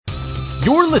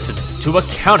You're listening to a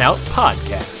Countout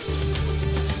Podcast.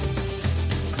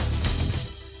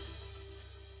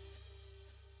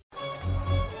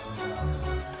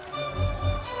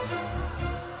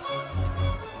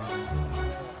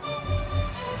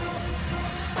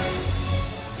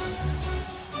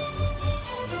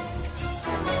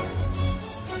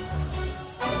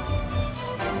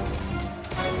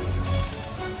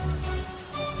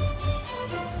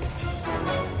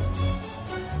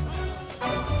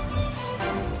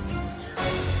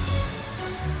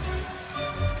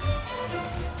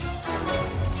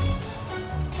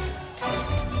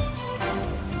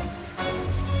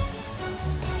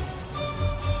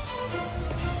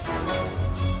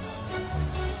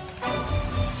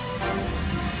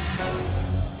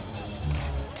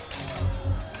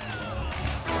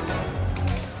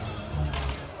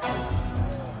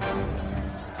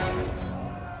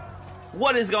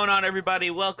 What is going on, everybody?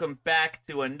 Welcome back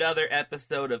to another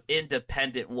episode of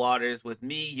Independent Waters with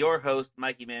me, your host,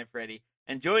 Mikey Manfredi.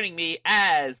 And joining me,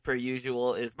 as per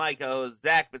usual, is my co-host,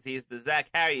 Zach Batista. Zach,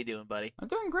 how are you doing, buddy? I'm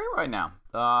doing great right now.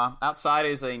 Outside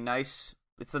is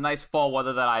it's the nice fall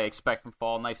weather that I expect from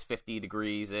fall. Nice 50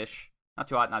 degrees-ish. Not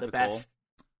too hot, not too cold.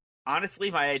 Honestly,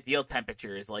 my ideal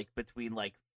temperature is like between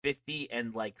like 50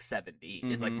 and like 70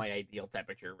 is like my ideal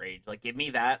temperature range. Like, give me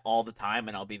that all the time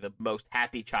and I'll be the most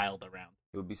happy child around.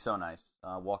 It would be so nice.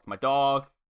 Walked my dog.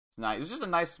 It was just a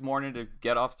nice morning to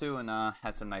get off to, and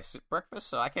had some nice breakfast,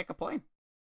 so I can't complain.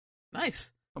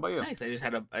 Nice. How about you? Nice. I just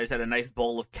had a nice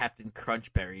bowl of Captain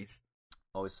Crunch berries.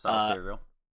 Always solid cereal.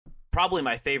 Probably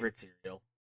my favorite cereal.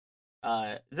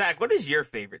 Zach, what is your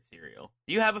favorite cereal?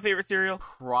 Do you have a favorite cereal?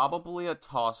 Probably a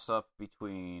toss-up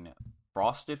between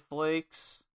Frosted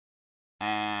Flakes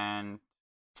and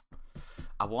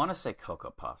I want to say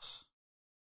Cocoa Puffs.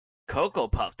 Cocoa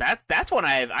Puffs. That's one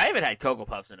I haven't had Cocoa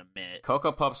Puffs in a minute.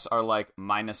 Cocoa Puffs are like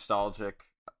my nostalgic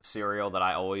cereal that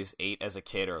I always ate as a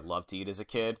kid or loved to eat as a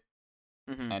kid.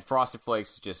 Mm-hmm. And Frosted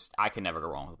Flakes, I can never go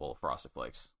wrong with a bowl of Frosted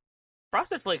Flakes.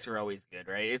 Frosted Flakes are always good,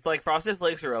 right? It's like Frosted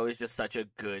Flakes are always just such a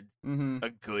good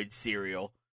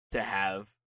cereal to have.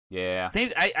 Yeah.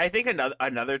 I think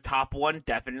another top one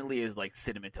definitely is like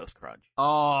Cinnamon Toast Crunch.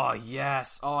 Oh,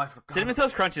 yes. Oh, I forgot. Cinnamon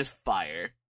Toast Crunch is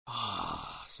fire.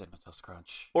 Oh, Cinnamon Toast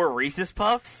Crunch. Or Reese's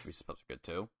Puffs. Reese's Puffs are good,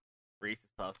 too. Reese's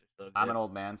Puffs are so good. I'm an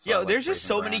old man, so Yo, I like there's just Raisin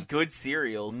so Bran. many good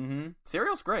cereals. Mm-hmm.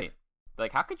 Cereal's great.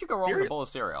 Like, how could you go wrong with a bowl of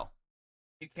cereal?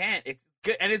 You can't. It's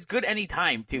good, and it's good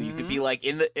anytime, too. Mm-hmm. You could be like,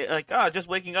 just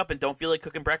waking up and don't feel like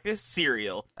cooking breakfast?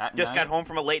 Cereal. At just night? got home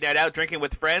from a late night out drinking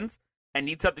with friends and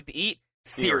need something to eat?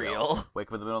 Cereal. Wake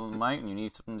up in the middle of the night and you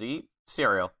need something to eat?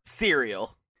 Cereal.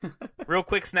 Cereal. Real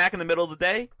quick snack in the middle of the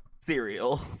day?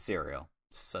 Cereal. Cereal.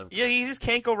 So yeah, you just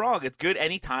can't go wrong. It's good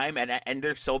anytime, and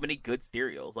there's so many good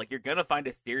cereals. Like, you're gonna find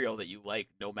a cereal that you like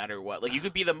no matter what. Like, you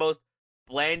could be the most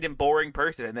bland and boring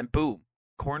person, and then boom,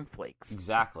 cornflakes.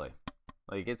 Exactly.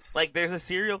 Like, it's like there's a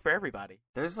cereal for everybody.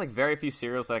 There's like very few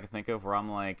cereals that I can think of where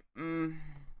I'm like,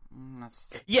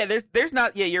 that's... Yeah, there's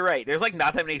not. Yeah, you're right. There's like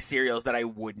not that many cereals that I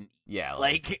wouldn't eat. Yeah,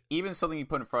 like even something you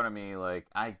put in front of me, like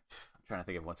I'm trying to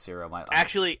think of what cereal might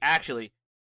like. Actually,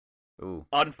 ooh,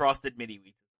 Unfrosted Mini Wheats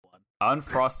is one.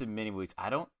 Unfrosted Mini Wheats. I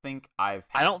don't like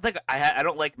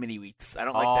Mini Wheats. I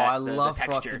don't like that. I love the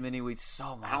Frosted Mini Wheats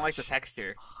so much. I don't like the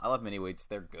texture. I love Mini Wheats.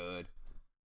 They're good.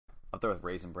 Up there with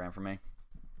Raisin Bran for me.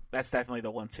 That's definitely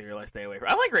the one cereal I stay away from.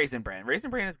 I like Raisin Bran. Raisin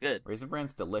Bran is good. Raisin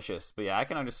Bran's delicious. But yeah, I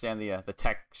can understand the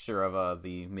texture of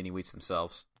the Mini Wheats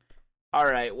themselves. All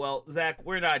right, well, Zach,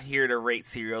 we're not here to rate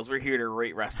cereals. We're here to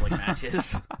rate wrestling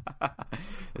matches.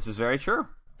 This is very true.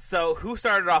 So, who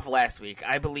started off last week?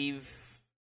 I believe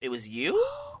it was you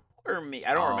or me?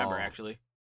 I don't remember, actually.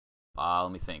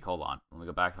 Let me think. Hold on. Let me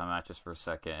go back to my matches for a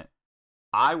second.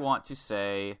 I want to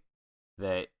say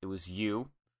that it was you,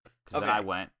 because then I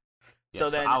went. Yeah, so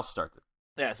then I'll start.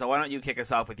 Yeah, so why don't you kick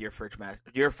us off with your first match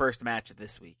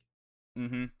this week?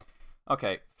 Mm-hmm.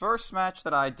 Okay, first match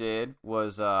that I did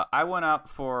was I went out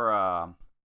for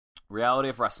Reality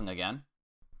of Wrestling again,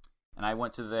 and I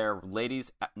went to their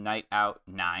Ladies Night Out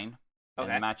 9. Okay.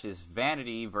 And the match is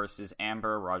Vanity versus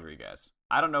Amber Rodriguez.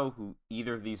 I don't know who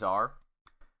either of these are,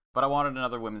 but I wanted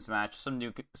another women's match, some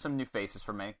new faces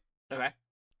for me. Okay.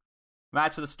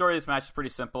 The story of this match is pretty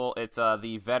simple. It's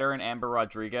the veteran Amber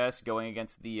Rodriguez going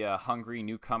against the hungry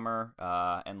newcomer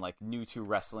and like new to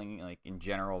wrestling, like in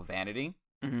general, Vanity.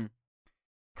 Mm-hmm.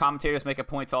 Commentators make a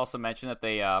point to also mention that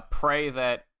they pray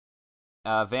that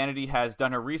Vanity has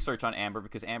done her research on Amber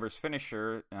because Amber's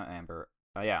finisher,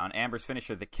 Amber's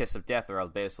finisher, the Kiss of Death or El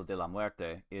Beso de la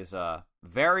Muerte, is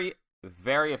very,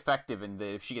 very effective, and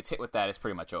if she gets hit with that, it's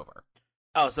pretty much over.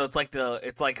 Oh, so it's like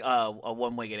a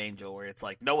one-legged angel where it's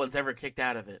like no one's ever kicked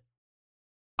out of it.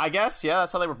 I guess, yeah,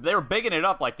 that's how they were bigging it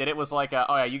up like that. It was like, oh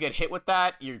yeah, you get hit with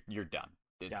that, you're done.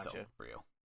 It's over for you.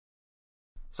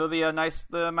 So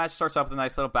the match starts off with a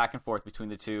nice little back and forth between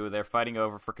the two. They're fighting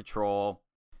over for control.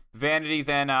 Vanity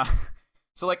then,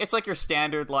 so like it's like your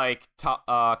standard like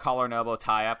collar and elbow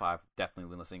tie up. I've definitely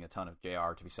been listening a ton of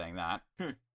JR to be saying that.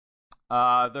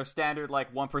 Their standard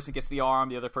like one person gets the arm,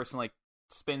 the other person like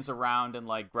spins around and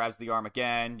like grabs the arm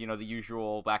again. You know, the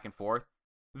usual back and forth.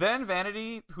 Then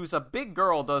Vanity, who's a big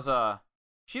girl, does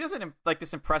like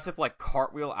this impressive like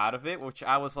cartwheel out of it, which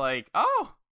I was like,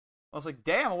 oh, I was like,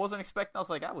 damn, I wasn't expecting. I was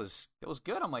like, it was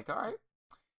good. I'm like, all right.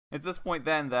 At this point,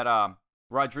 then that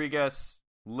Rodriguez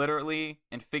literally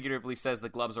and figuratively says the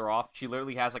gloves are off. She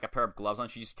literally has like a pair of gloves on.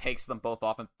 She just takes them both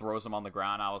off and throws them on the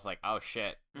ground. I was like, oh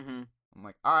shit. Mm-hmm. I'm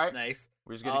like, all right, nice.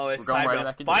 We're going right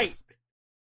back into this.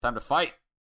 Time to fight.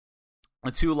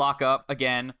 The two lock up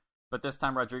again. But this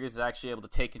time, Rodriguez is actually able to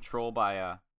take control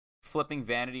by flipping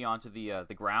Vanity onto the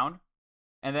ground.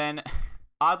 And then,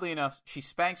 oddly enough, she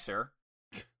spanks her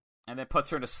and then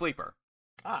puts her in a sleeper.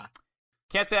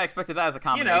 Can't say I expected that as a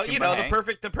combination. You know,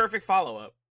 the perfect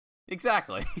follow-up.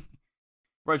 Exactly.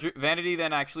 Vanity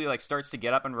then actually like starts to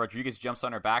get up and Rodriguez jumps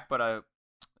on her back. But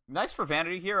nice for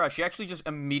Vanity here. She actually just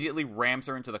immediately rams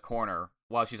her into the corner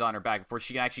while she's on her back before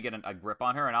she can actually get a grip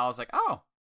on her. And I was like, oh.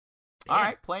 All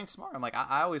right, playing smart. I'm like,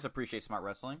 I always appreciate smart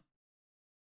wrestling.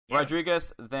 Yeah.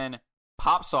 Rodriguez then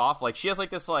pops off. Like, she has,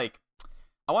 like, this, like,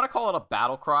 I want to call it a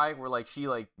battle cry, where, like, she,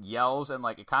 like, yells, and,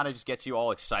 like, it kind of just gets you all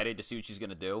excited to see what she's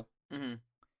going to do. Mm-hmm.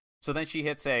 So then she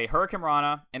hits a Hurricane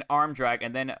Rana, an arm drag,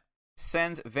 and then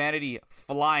sends Vanity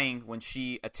flying when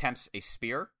she attempts a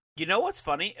spear. You know what's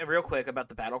funny, real quick, about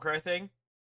the battle cry thing?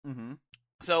 Mm-hmm.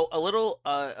 So,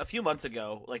 a few months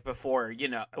ago, like, before, you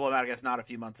know, well, I guess not a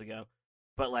few months ago,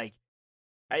 but, like,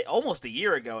 almost a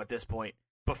year ago at this point,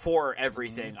 before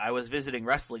everything, I was visiting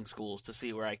wrestling schools to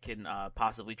see where I can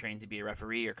possibly train to be a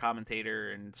referee or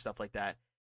commentator and stuff like that.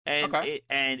 And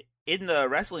and in the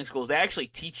wrestling schools, they actually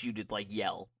teach you to like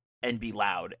yell and be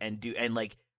loud and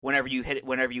like whenever you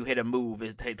hit a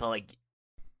move, to like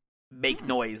make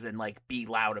noise and like be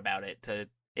loud about it.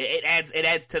 It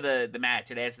adds to the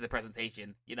match. It adds to the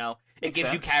presentation. You know, it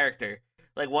gives you character.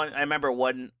 Like I remember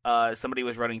somebody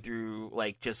was running through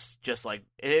like just like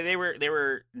they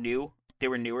were newer. They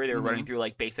were running through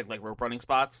like basic like rope running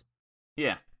spots.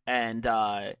 Yeah, and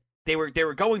they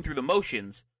were going through the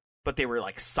motions, but they were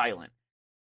like silent.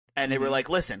 And they were like,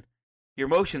 "Listen, your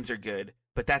motions are good,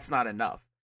 but that's not enough.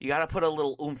 You got to put a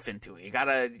little oomph into it. You got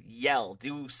to yell,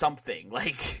 do something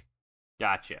like."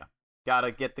 Gotcha. Got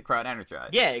to get the crowd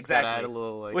energized. Yeah, exactly. Got to add a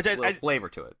little flavor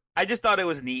to it. I just thought it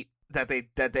was neat that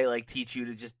they like teach you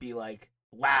to just be like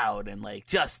loud and like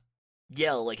just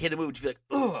yell, like hit a move, just be like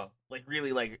ugh, like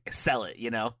really like sell it, you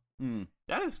know?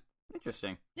 That is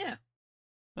interesting. Yeah,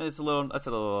 that's a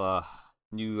little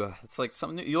new. It's like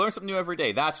something new. You learn something new every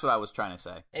day. That's what I was trying to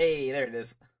say. Hey, there it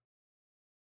is.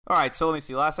 All right, so let me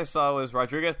see. Last I saw was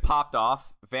Rodriguez popped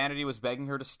off. Vanity was begging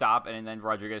her to stop, and then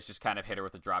Rodriguez just kind of hit her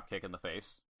with a drop kick in the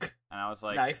face. And I was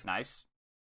like, nice.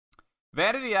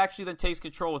 Vanity actually then takes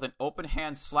control with an open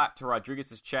hand slap to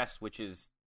Rodriguez's chest, which has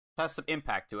some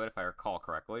impact to it, if I recall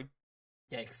correctly.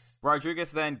 Yikes.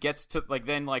 Rodriguez then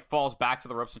falls back to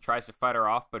the ropes and tries to fight her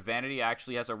off, but Vanity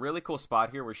actually has a really cool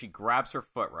spot here where she grabs her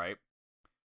foot, right?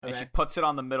 And she puts it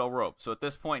on the middle rope. So at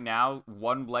this point now,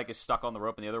 one leg is stuck on the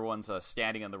rope and the other one's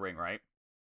standing in the ring, right?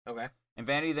 Okay. And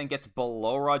Vanity then gets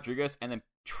below Rodriguez and then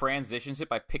transitions it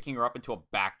by picking her up into a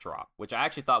backdrop, which I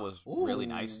actually thought was really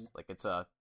nice. Like it's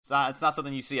not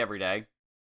something you see every day.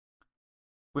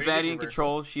 With Vanity in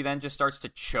control, she then just starts to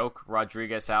choke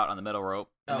Rodriguez out on the middle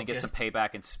rope and then gets some payback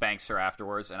and spanks her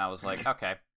afterwards. And I was like,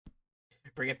 okay.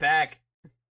 Bring it back.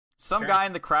 Some guy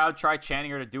in the crowd tried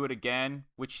chanting her to do it again,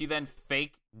 which she then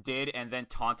did and then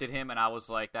taunted him. And I was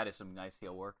like, that is some nice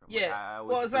heel work.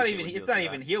 It's not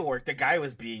even heel work. The guy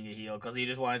was being a heel because he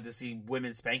just wanted to see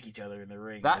women spank each other in the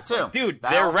ring. That too. Like, dude,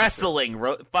 they're wrestling.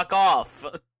 Fuck off.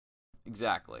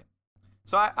 Exactly.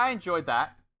 So I enjoyed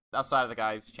that. Outside of the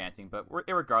guy who's chanting, but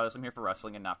regardless, I'm here for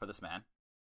wrestling and not for this man.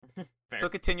 So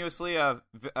continuously,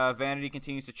 Vanity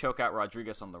continues to choke out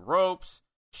Rodriguez on the ropes.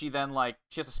 She then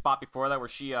she has a spot before that where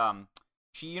she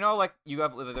you know like you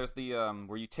have there's the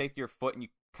where you take your foot and you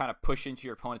kind of push into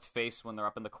your opponent's face when they're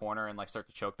up in the corner and like start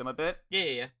to choke them a bit.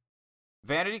 Yeah.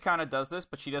 Vanity kind of does this,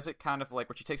 but she does it kind of like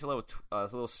where she takes a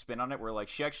little spin on it, where like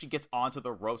she actually gets onto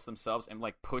the ropes themselves and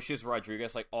like pushes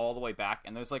Rodriguez like all the way back.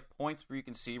 And there's like points where you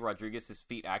can see Rodriguez's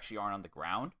feet actually aren't on the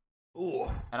ground. Ooh.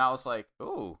 And I was like,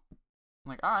 ooh. I'm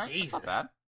like, all right, Jesus. That's not bad.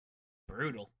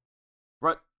 Brutal.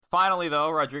 Finally, though,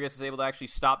 Rodriguez is able to actually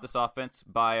stop this offense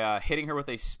by hitting her with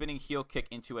a spinning heel kick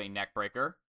into a neck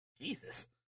breaker. Jesus,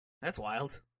 that's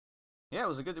wild. Yeah, it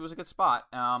was a good spot.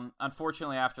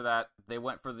 Unfortunately, after that, they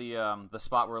went for the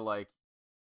spot where, like,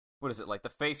 what is it? Like, the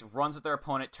face runs at their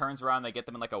opponent, turns around, they get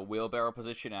them in like a wheelbarrow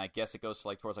position, and I guess it goes to,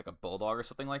 like, towards like a bulldog or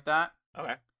something like that.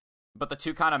 Okay. But the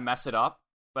two kind of mess it up.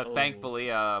 But thankfully,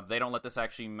 they don't let this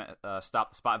actually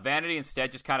stop the spot. Vanity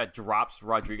instead just kind of drops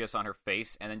Rodriguez on her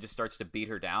face and then just starts to beat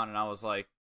her down. And I'm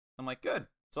like, good.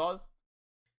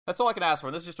 That's all I can ask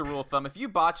for. This is just a rule of thumb. If you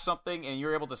botch something and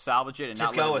you're able to salvage it and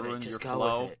just not let it ruin your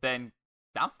flow, then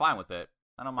I'm fine with it.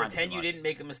 I don't mind. Pretend you didn't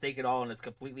make a mistake at all, and it's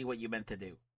completely what you meant to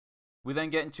do. We then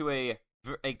get into a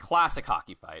classic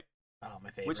hockey fight. Oh,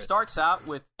 my favorite. Which starts out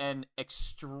with an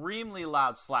extremely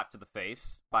loud slap to the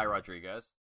face by Rodriguez.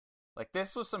 Like,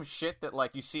 this was some shit that,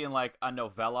 like, you see in, like, a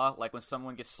novella, like, when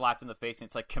someone gets slapped in the face and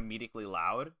it's, like, comedically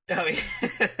loud. Oh,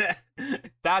 yeah.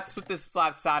 That's what this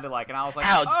slap sounded like, and I was like,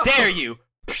 how dare you!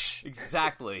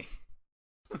 Exactly.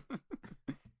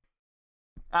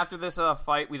 After this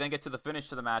fight, we then get to the finish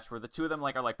to the match where the two of them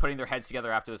like are like putting their heads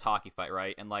together after this hockey fight,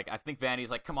 right? And like I think Vanity's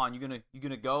like, "Come on, you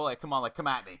gonna go? Like, come on, like come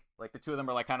at me." Like the two of them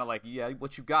are like kind of like, "Yeah,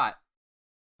 what you got?"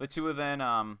 The two of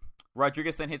them,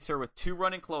 Rodriguez then hits her with 2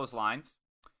 running clotheslines,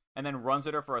 and then runs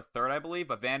at her for a third, I believe.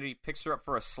 But Vanity picks her up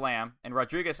for a slam, and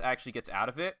Rodriguez actually gets out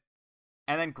of it,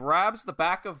 and then grabs the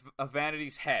back of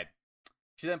Vanity's head.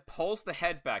 She then pulls the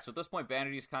head back. So at this point,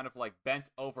 Vanity's kind of like bent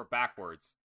over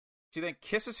backwards. She then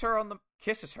kisses her.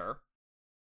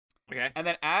 Okay. And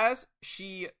then as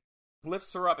she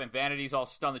lifts her up and Vanity's all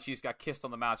stunned that she's got kissed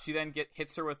on the mouth, she then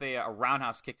hits her with a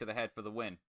roundhouse kick to the head for the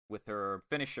win. With her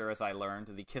finisher, as I learned,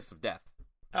 the kiss of death.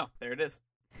 Oh, there it is.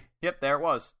 Yep, there it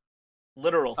was.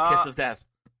 Literal kiss of death.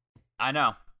 I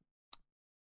know.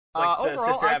 Like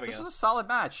overall, this was a solid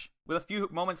match. With a few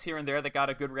moments here and there that got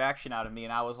a good reaction out of me,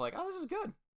 and I was like, oh, this is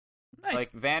good. Nice.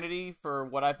 Like, Vanity, for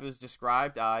what I've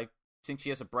described, I think she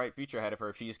has a bright future ahead of her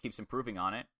if she just keeps improving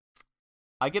on it.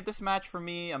 I give this match for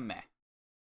me a meh.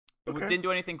 Okay. It didn't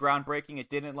do anything groundbreaking. It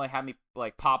didn't like have me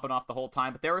like popping off the whole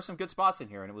time, but there were some good spots in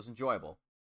here, and it was enjoyable.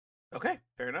 Okay,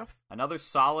 fair enough. Another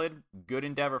solid, good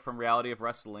endeavor from Reality of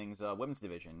Wrestling's women's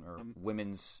division, or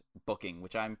women's booking,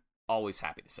 which I'm always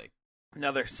happy to see.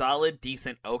 Another solid,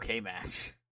 decent, okay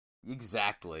match.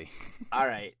 Exactly. All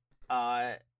right.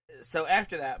 So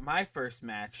after that, my first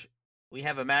match, we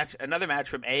have another match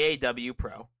from AAW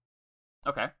Pro.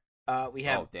 Okay. We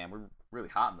have. Oh damn, we're really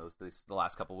hot in the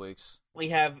last couple weeks. We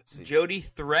have Jody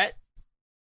Threat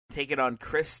taking on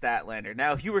Chris Statlander.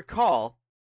 Now, if you recall,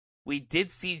 we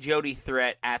did see Jody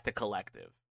Threat at the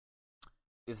Collective.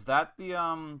 Is that the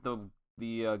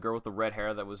girl with the red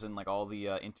hair that was in like all the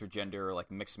intergender like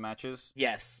mixed matches?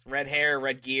 Yes, red hair,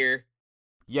 red gear.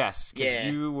 Yes,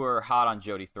 because you were hot on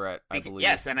Jody Threat, I believe.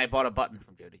 Yes, and I bought a button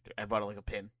from Jody Threat. I bought like a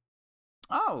pin.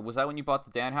 Oh, was that when you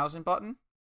bought the Danhausen button?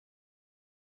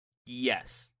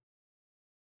 Yes.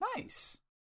 Nice.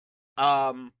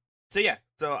 So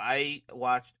I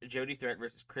watched Jody Threat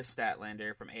versus Chris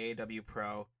Statlander from AAW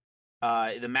Pro.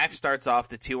 The match starts off,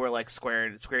 the two are like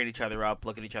squaring each other up,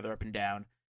 looking each other up and down.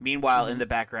 Meanwhile, in the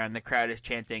background, the crowd is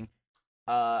chanting,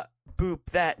 "Boop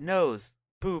that nose,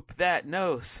 boop that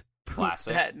nose, boop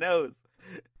Classic. that nose."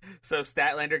 So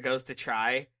Statlander goes to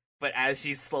try, but as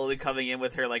she's slowly coming in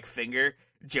with her like finger,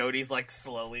 Jody's like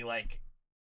slowly like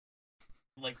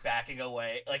backing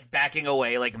away,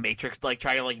 like Matrix, like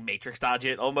trying to like Matrix dodge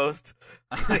it almost.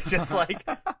 It's just like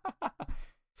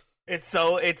it's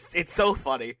so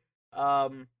funny.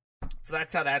 So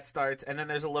that's how that starts, and then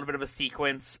there's a little bit of a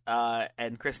sequence,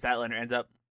 and Chris Statlander ends up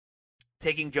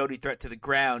taking Jody Threat to the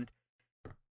ground,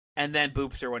 and then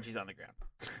boops her when she's on the ground.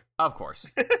 Of course.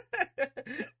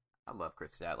 I love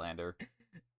Chris Statlander.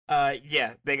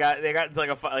 Yeah, they got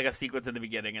like a sequence in the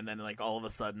beginning, and then like all of a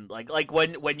sudden, like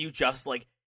when you just like,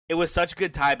 it was such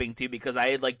good timing too, because I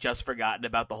had like just forgotten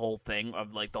about the whole thing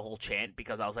of like the whole chant,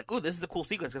 because I was like, ooh, this is a cool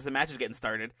sequence because the match is getting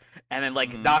started, and then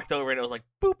like knocked over and it was like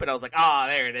boop, and I was like, ah,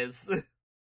 there it is. The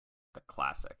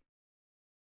classic.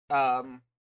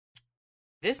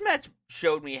 This match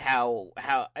showed me how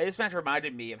this match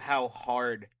reminded me of how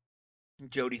hard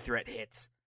Jody Threat hits.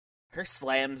 Her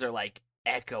slams are like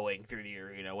echoing through the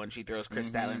arena when she throws Chris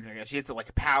Statlander. She hits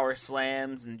like power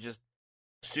slams and just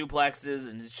suplexes,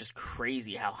 and it's just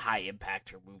crazy how high impact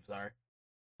her moves are.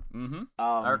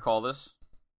 I recall this.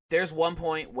 There's one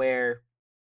point where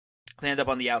they end up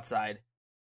on the outside,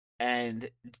 and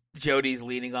Jody's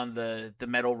leaning on the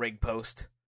metal rig post.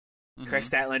 Chris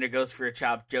Statlander goes for a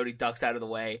chop. Jody ducks out of the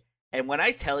way. And when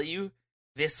I tell you,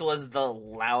 this was the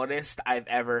loudest I've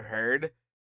ever heard.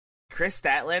 Chris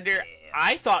Statlander,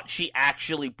 I thought she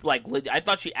actually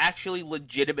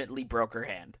legitimately broke her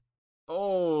hand.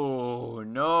 Oh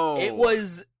no! It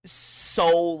was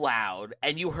so loud,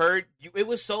 and it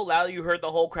was so loud you heard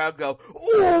the whole crowd go,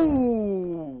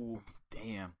 "Ooh!"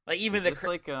 Damn. Like even Is there's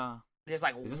like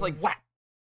is this like whap.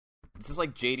 Is this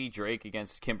like JD Drake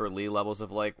against Kimberly levels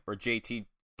of like, or JT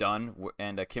Dunn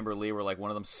and Kimberly were like one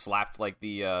of them slapped like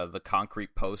the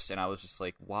concrete post, and I was just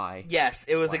like, why? Yes,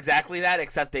 it was Why? exactly that.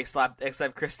 Except Chris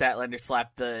Statlander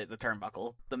slapped the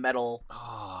turnbuckle, the metal.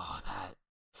 Oh, that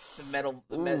The metal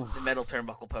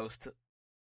turnbuckle post.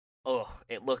 Oh,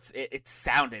 it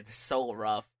sounded so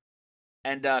rough.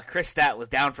 And Chris Stat was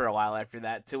down for a while after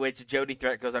that, to which Jody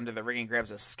Threat goes under the ring and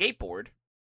grabs a skateboard.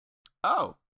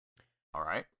 Oh. All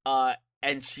right.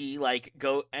 And she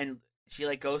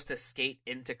goes to skate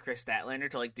into Chris Statlander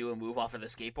to like do a move off of the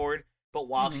skateboard. But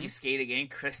while she's skating in,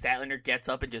 Chris Statlander gets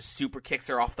up and just super kicks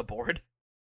her off the board.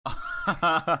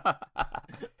 I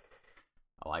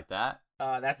like that.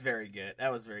 That's very good.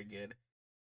 That was very good.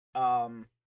 And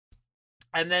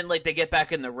then like they get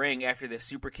back in the ring after this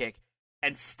super kick,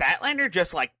 and Statlander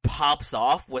just like pops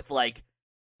off with like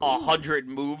 100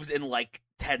 moves in like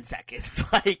 10 seconds.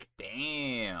 Like,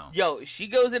 damn. Yo, she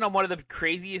goes in on one of the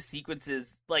craziest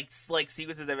sequences, like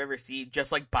sequences I've ever seen,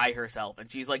 just like by herself,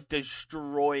 and she's like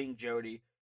destroying Jody.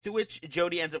 To which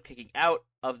Jody ends up kicking out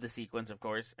of the sequence, of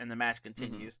course, and the match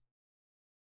continues.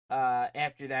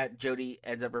 After that, Jody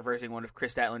ends up reversing one of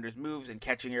Chris Statlander's moves and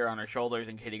catching her on her shoulders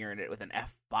and hitting her in it with an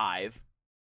F5.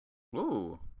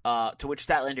 Ooh. To which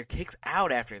Statlander kicks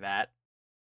out after that.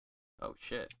 Oh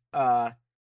shit. And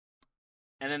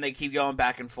then they keep going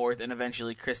back and forth, and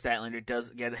eventually Chris Statlander does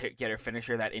get her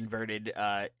finisher, that inverted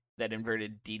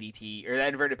DDT, or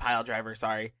that inverted pile driver.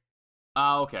 Sorry.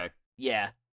 Oh, okay. Yeah.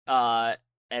 And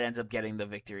ends up getting the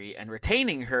victory and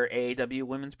retaining her AEW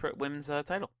women's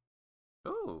title.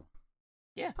 Ooh.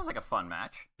 Yeah. Sounds like a fun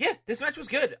match. Yeah, this match was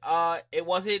good. It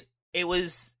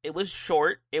was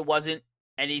short. It wasn't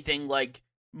anything like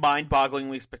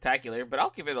mind-bogglingly spectacular, but I'll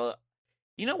give it a.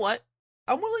 You know what?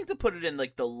 I'm willing to put it in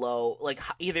like the low, like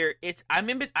either it's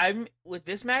I'm with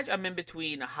this match. I'm in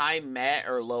between high met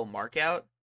or low markout.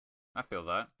 I feel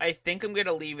that. I think I'm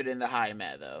gonna leave it in the high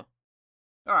met though.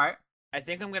 All right. I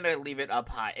think I'm gonna leave it up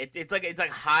high. It's like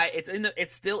high.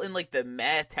 It's still in like the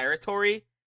meh territory,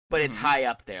 but it's high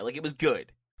up there. Like it was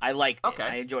good. I liked it. Okay.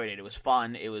 I enjoyed it. It was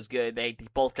fun. It was good. They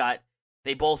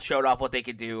both showed off what they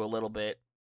could do a little bit.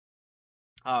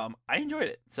 I enjoyed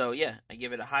it. So yeah, I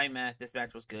give it a high meh. This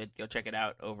match was good. Go check it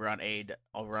out over on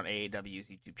AEW's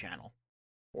YouTube channel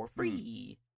for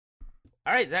free.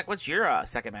 All right, Zach, what's your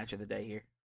second match of the day here?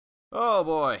 Oh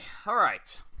boy. All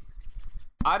right.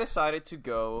 I decided to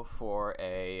go for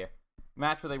a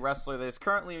match with a wrestler that is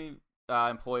currently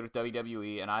employed with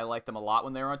WWE, and I liked them a lot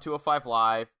when they were on 205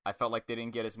 Live. I felt like they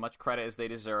didn't get as much credit as they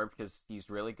deserved because he's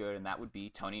really good, and that would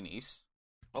be Tony Nese.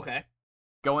 Okay.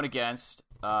 Going against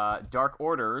Dark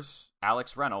Order's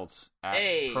Alex Reynolds at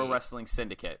Pro Wrestling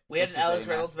Syndicate. We had an Alex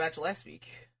Reynolds match last week.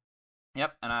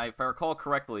 Yep, and if I recall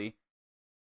correctly,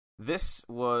 this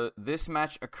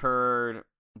match occurred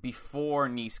before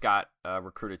Nese got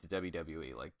recruited to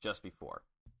WWE, like just before.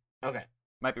 Okay.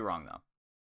 Might be wrong, though.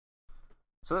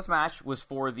 So this match was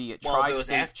for the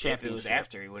Tri-State Championship. If it was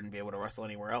after, he wouldn't be able to wrestle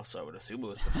anywhere else, so I would assume it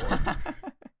was before.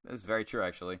 That is very true,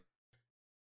 actually.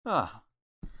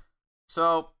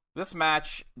 So this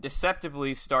match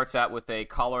deceptively starts out with a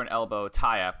collar and elbow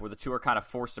tie-up where the two are kind of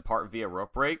forced apart via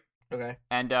rope break. Okay.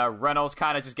 And Reynolds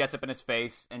kind of just gets up in his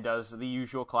face and does the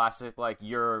usual classic, like,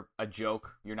 you're a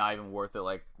joke, you're not even worth it,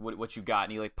 like, what you got?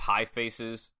 And he, like, pie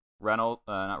faces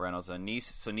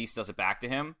Nese, so Nese does it back to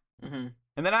him. Mm-hmm.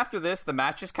 And then after this, the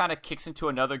match just kind of kicks into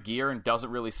another gear and doesn't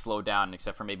really slow down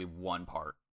except for maybe one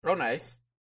part. Oh, nice.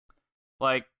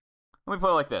 Like, let me put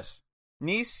it like this.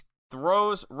 Nese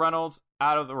throws Reynolds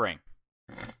out of the ring.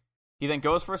 He then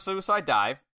goes for a suicide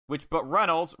dive, but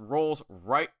Reynolds rolls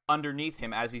right underneath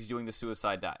him as he's doing the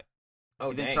suicide dive.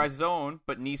 Oh, he then tries his own,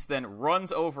 but Nese then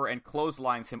runs over and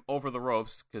clotheslines him over the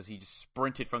ropes because he just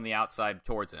sprinted from the outside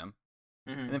towards him.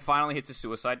 Mm-hmm. And then finally hits a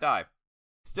suicide dive.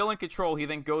 Still in control, he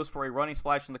then goes for a running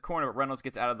splash in the corner, but Reynolds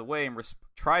gets out of the way and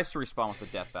tries to respond with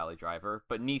the Death Valley driver,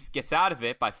 but Nese gets out of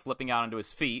it by flipping out onto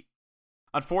his feet.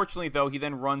 Unfortunately, though, he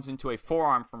then runs into a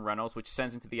forearm from Reynolds, which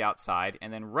sends him to the outside,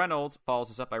 and then Reynolds follows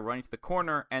this up by running to the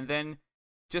corner, and then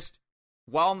just,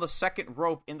 while on the second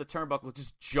rope in the turnbuckle,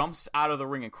 just jumps out of the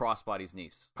ring and crossbodies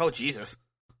Nese. Oh, Jesus.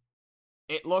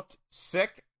 It looked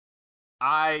sick.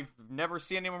 I've never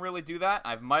seen anyone really do that.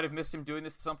 I might have missed him doing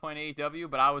this at some point in AEW,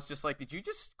 but I was just like, did you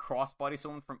just crossbody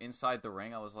someone from inside the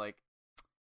ring? I was like,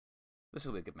 this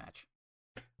will be a good match.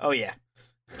 Oh, yeah.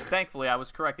 Thankfully, I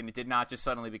was correct, and it did not just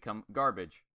suddenly become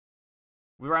garbage.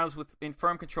 Reynolds in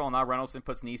firm control now. Reynolds then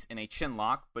puts Nese in a chin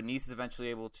lock, but Nese is eventually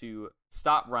able to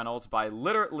stop Reynolds by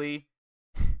literally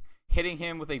hitting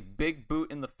him with a big boot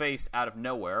in the face out of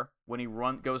nowhere when he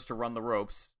goes to run the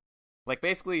ropes. Like,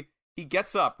 basically, he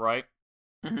gets up, right?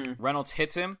 Mm-hmm. Reynolds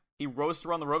hits him. He rose to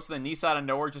run the ropes, and then Nese out of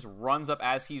nowhere just runs up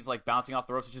as he's, like, bouncing off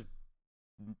the ropes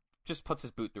and just puts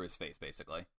his boot through his face,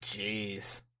 basically.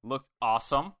 Jeez. Looked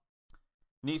awesome.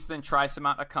 Nese then tries to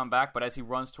mount a comeback, but as he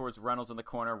runs towards Reynolds in the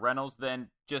corner, Reynolds then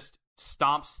just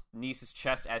stomps Nese's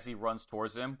chest as he runs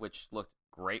towards him, which looked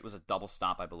great. It was a double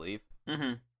stomp, I believe.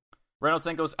 Mm-hmm. Reynolds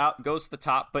then goes to the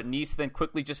top, but Nese then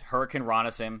quickly just Hurricane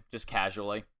Ranas him, just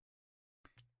casually.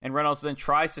 And Reynolds then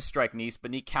tries to strike Nese, but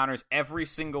Nese counters every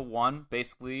single one,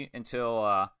 basically,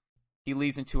 until he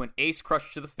leads into an ace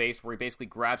crush to the face, where he basically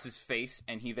grabs his face,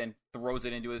 and he then throws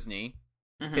it into his knee.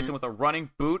 Mm-hmm. Hits him with a running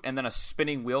boot, and then a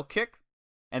spinning wheel kick.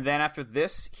 And then after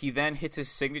this, he then hits his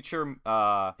signature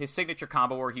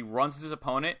combo where he runs his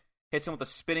opponent, hits him with a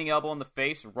spinning elbow in the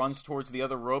face, runs towards the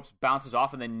other ropes, bounces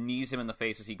off, and then knees him in the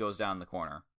face as he goes down the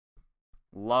corner.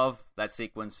 Love that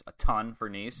sequence a ton for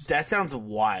Nese. That sounds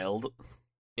wild.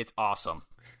 It's awesome.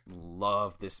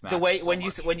 Love this match. The way so when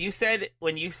much.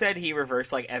 you said he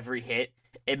reversed like every hit,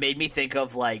 it made me think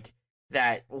of like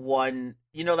that one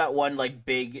like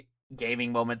big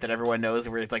gaming moment that everyone knows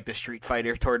where it's like the Street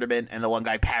Fighter tournament and the one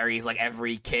guy parries like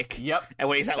every kick. Yep. And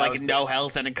when he's at That like was no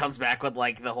health and it comes back with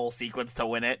like the whole sequence to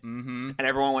win it. Mm-hmm. And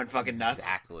everyone went fucking nuts.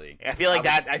 Exactly. I feel like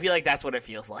that's what it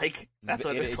feels like. That's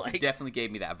what it's like. It definitely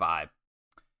gave me that vibe.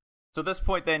 So at this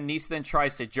point, then Nese then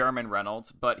tries to German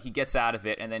Reynolds, but he gets out of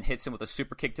it and then hits him with a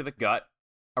super kick to the gut,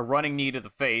 a running knee to the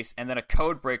face, and then a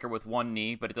code breaker with one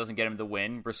knee, but it doesn't get him the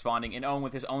win, responding in own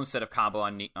with his own set of combo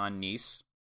on Nese.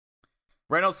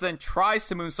 Reynolds then tries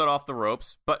to moonsault off the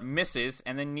ropes, but misses,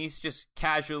 and then Nese just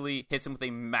casually hits him with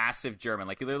a massive German.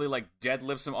 Like, he literally like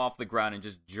deadlifts him off the ground and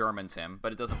just Germans him,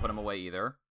 but it doesn't put him away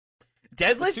either.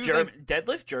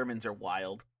 Deadlift Germans are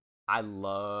wild. I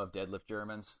love deadlift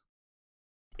Germans.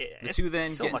 The It's two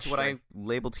then so get much into what I strength.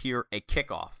 labeled here a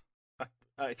kickoff.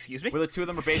 Excuse me? Where the two of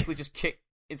them are basically just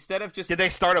instead of just... Did they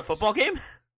start a football game?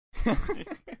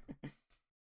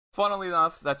 Funnily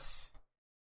enough, that's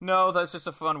just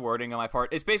a fun wording on my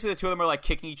part. It's basically the two of them are like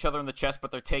kicking each other in the chest,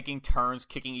 but they're taking turns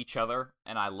kicking each other,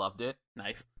 and I loved it.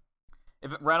 Nice.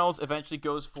 Reynolds eventually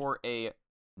goes for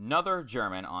another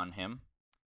German on him.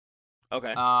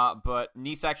 Okay. But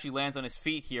Nese actually lands on his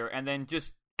feet here, and then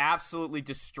just absolutely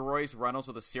destroys Reynolds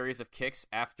with a series of kicks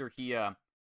after he...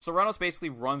 So Reynolds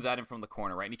basically runs at him from the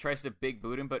corner, right? And he tries to big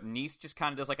boot him, but Nese just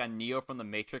kind of does like a Neo from the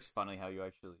Matrix. Funny how you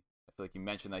actually... I feel like you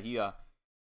mentioned that.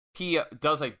 He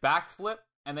does a backflip,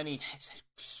 and then he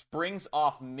springs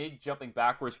off mid-jumping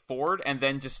backwards forward, and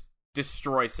then just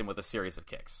destroys him with a series of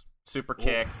kicks. Super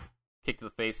kick, kick to the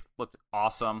face, looked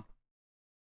awesome.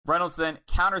 Reynolds then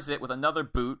counters it with another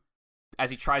boot as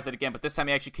he tries it again, but this time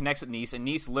he actually connects with Nese, and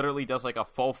Nese literally does like a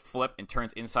full flip and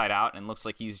turns inside out, and looks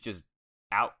like he's just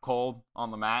out cold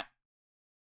on the mat.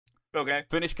 Okay.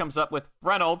 Finish comes up with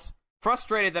Reynolds,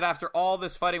 frustrated that after all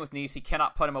this fighting with Nese, he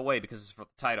cannot put him away because it's for the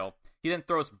title. He then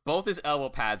throws both his elbow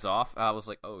pads off. I was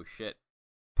like, oh shit.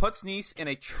 Puts Nese in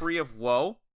a tree of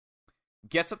woe.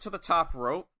 Gets up to the top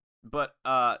rope. But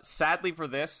sadly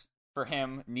for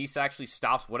him, Nese actually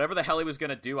stops whatever the hell he was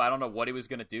going to do. I don't know what he was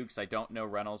going to do because I don't know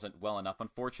Reynolds well enough,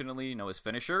 unfortunately, to know his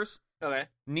finishers. Okay.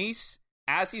 Nese,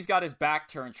 as he's got his back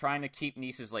turned, trying to keep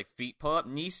Nese's like feet pull up,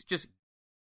 Nese just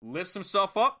lifts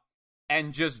himself up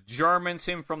and just Germans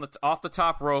him from off the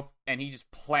top rope, and he just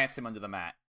plants him under the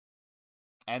mat.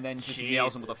 And then just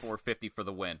nails him with a 450 for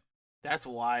the win. That's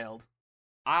wild.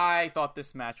 I thought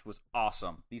this match was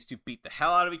awesome. These two beat the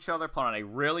hell out of each other, put on a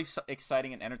really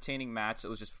exciting and entertaining match. It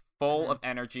was just full of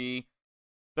energy.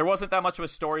 There wasn't that much of a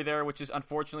story there, which is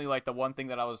unfortunately like the one thing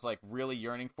that I was like really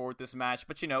yearning for with this match.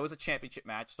 But it was a championship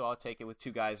match, so I'll take it with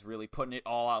two guys really putting it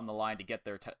all out on the line to get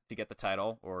to get the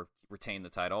title or retain the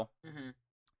title. Mm-hmm.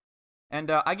 And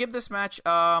I give this match,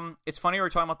 it's funny we're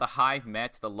talking about the high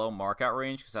met to the low markout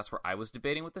range, because that's where I was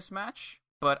debating with this match.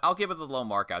 But I'll give it the low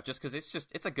markout, just because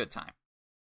it's a good time.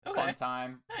 Okay. Fun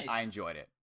time. Nice. I enjoyed it.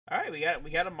 All right, we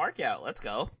got a mark out. Let's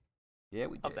go. Yeah,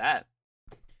 we did. Love that.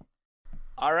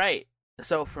 All right.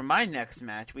 So for my next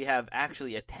match, we have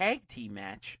actually a tag team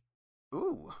match.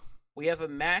 Ooh. We have a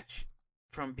match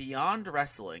from Beyond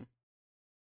Wrestling.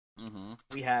 Mm-hmm.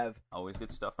 We have always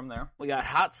good stuff from there. We got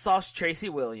Hot Sauce Tracy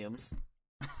Williams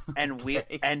and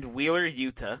Okay. and Wheeler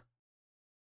Yuta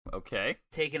Okay.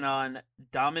 taking on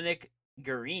Dominic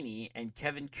Guarini and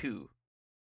Kevin Koo.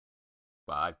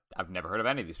 Well, I've never heard of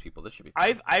any of these people. This should be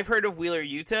fun. I've heard of Wheeler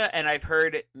Yuta, and I've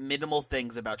heard minimal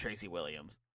things about Tracy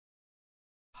Williams.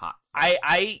 Hot.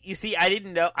 You see, I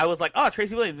didn't know. I was like, oh,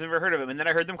 Tracy Williams, never heard of him. And then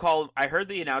I heard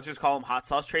the announcers call him Hot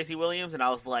Sauce Tracy Williams, and I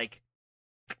was like,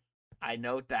 I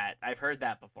know that. I've heard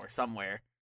that before somewhere.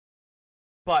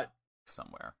 But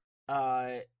somewhere.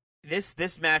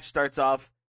 This match starts off.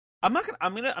 I'm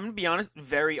gonna be honest,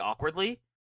 very awkwardly.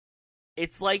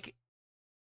 It starts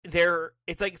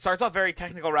off very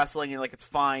technical wrestling and like it's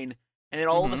fine, and then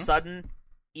all of a sudden,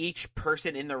 each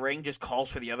person in the ring just calls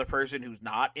for the other person who's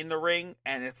not in the ring,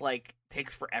 and it's like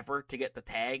takes forever to get the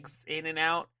tags in and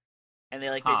out, and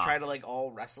they try to like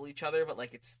all wrestle each other, but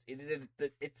like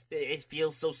it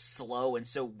feels so slow and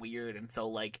so weird and so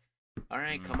like, all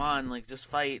right, come on, like just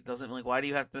fight. Doesn't like why do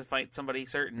you have to fight somebody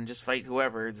certain? Just fight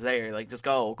whoever is there. Like just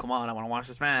go. Come on, I want to watch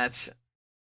this match.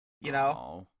 You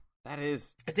know. That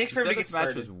is. It takes forever to get started.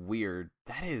 This match was weird.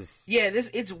 That is. Yeah,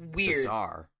 it's weird.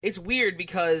 Bizarre. It's weird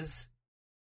because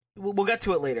we'll get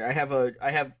to it later. I have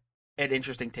an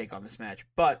interesting take on this match,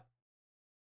 but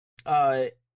and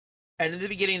in the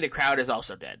beginning, the crowd is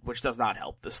also dead, which does not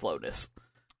help the slowness.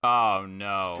 Oh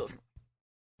no!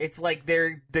 It's like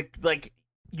there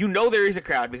is a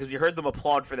crowd because you heard them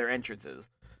applaud for their entrances,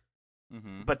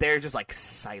 but they're just like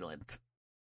silent,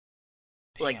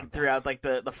 throughout like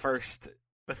the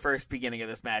first beginning of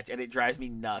this match, and it drives me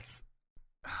nuts.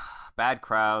 Bad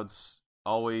crowds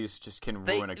always just can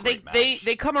ruin a great match.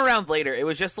 They come around later. It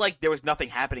was just like there was nothing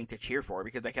happening to cheer for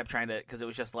because they kept trying to, because it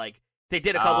was just like they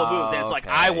did a couple of moves and it's like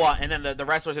I want, and then the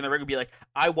wrestlers in the ring would be like,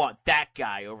 I want that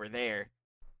guy over there,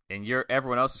 and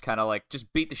everyone else is kind of like,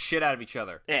 just beat the shit out of each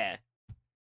other. Yeah.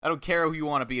 I don't care who you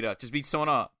want to beat up. Just beat someone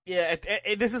up. Yeah,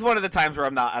 this is one of the times where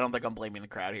I don't think I'm blaming the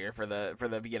crowd here for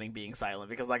the beginning being silent,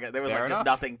 because like there was like just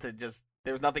nothing to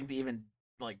there was nothing to even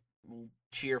like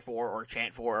cheer for or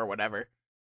chant for or whatever.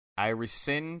 I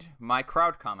rescind my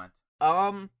crowd comment.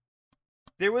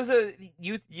 There was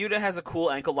Yuta has a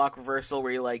cool ankle lock reversal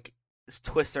where he like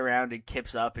twists around and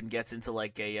kips up and gets into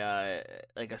like a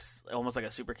almost like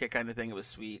a super kick kind of thing. It was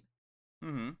sweet.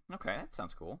 Okay, that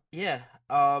sounds cool. Yeah.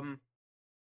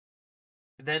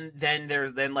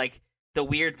 Then like the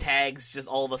weird tags just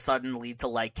all of a sudden lead to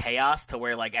like chaos, to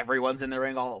where like everyone's in the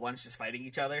ring all at once just fighting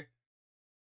each other.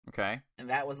 Okay.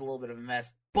 And that was a little bit of a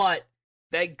mess. But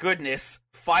thank goodness,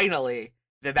 finally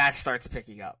the match starts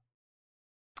picking up.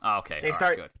 Oh, okay.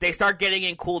 They start getting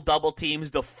in cool double teams,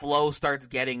 the flow starts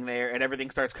getting there, and everything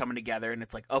starts coming together, and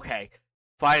it's like, okay,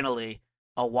 finally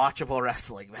a watchable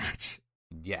wrestling match.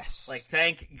 Yes. Like,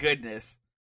 thank goodness.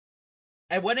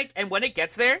 And when it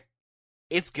gets there,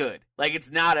 it's good. Like,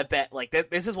 it's not a bet. Like,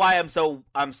 this is why I'm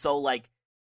so like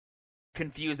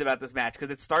confused about this match, because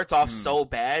it starts off so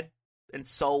bad and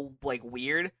so like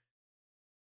weird,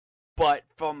 but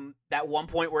from that one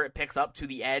point where it picks up to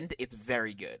the end, it's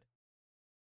very good.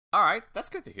 All right, that's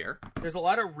good to hear. There's a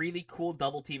lot of really cool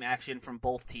double team action from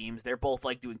both teams. They're both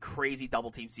like doing crazy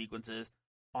double team sequences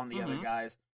on the other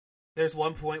guys. There's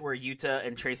one point where Yuta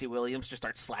and Tracy Williams just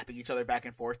start slapping each other back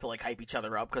and forth to like hype each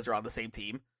other up because they're on the same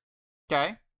team.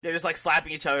 Okay. They're just like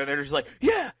slapping each other. They're just like,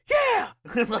 yeah,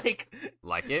 like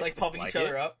it, like pumping each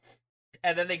other up.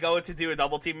 And then they go to do a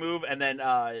double team move, and then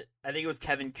I think it was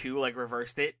Kevin Koo like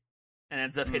reversed it and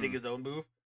ends up hitting his own move,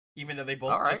 even though they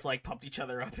both just like pumped each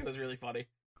other up. It was really funny.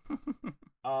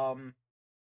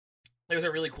 There's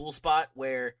a really cool spot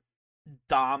where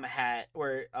Dominic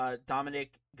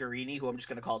Guarini, who I'm just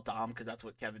gonna call Dom because that's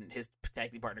what his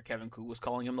tag team partner Kevin Koo was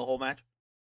calling him the whole match.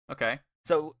 Okay.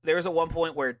 So there's a one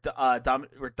point where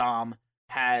Dom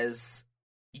has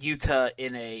Yuta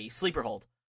in a sleeper hold.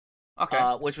 Okay.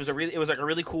 Which was a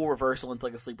really cool reversal into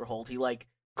like a sleeper hold. He like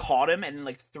caught him and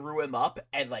like threw him up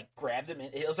and like grabbed him.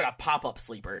 It was like a pop-up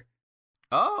sleeper.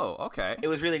 Oh, okay. It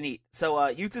was really neat. So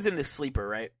Yuta's in this sleeper,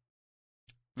 right?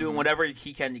 Doing whatever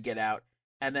he can to get out.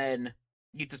 And then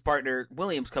Yuta's partner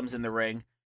Williams comes in the ring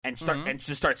and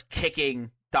just starts kicking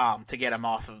Dom to get him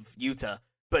off of Yuta.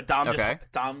 But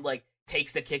Dom like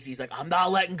takes the kicks. He's like, I'm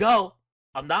not letting go.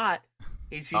 I'm not.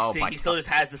 He still just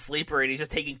has the sleeper, and he's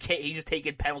just taking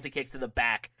penalty kicks to the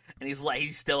back, and he's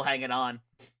still hanging on.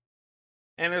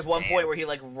 And there's one point where he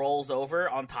like rolls over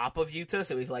on top of Yuta,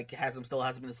 so he's like has him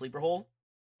in the sleeper hold.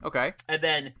 Okay. And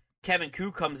then Kevin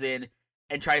Koo comes in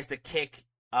and tries to kick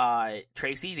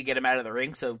Tracy to get him out of the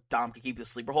ring, so Dom can keep the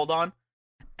sleeper hold on.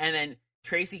 And then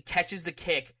Tracy catches the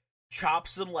kick,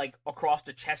 chops him like across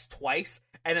the chest twice,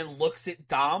 and then looks at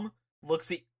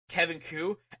Kevin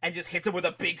Koo and just hits him with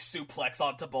a big suplex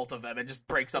onto both of them and just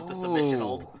breaks up the submission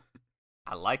hold.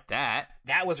 I like that.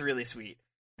 That was really sweet.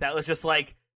 That was just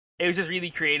like, it was just really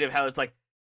creative how it's like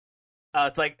I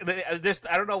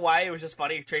don't know why, it was just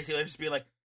funny. Tracy would just be like,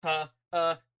 fuck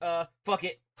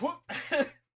it.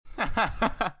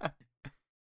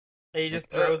 He just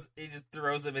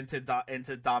throws him into Dom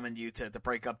and Yuta to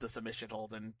break up the submission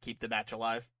hold and keep the match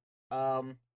alive.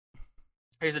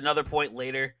 Here's another point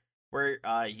later where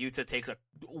Yuta takes a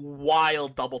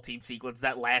wild double team sequence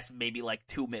that lasts maybe like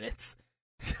 2 minutes.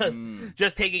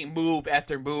 Just taking move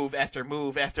after move after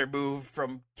move after move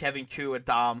from Kevin Ku and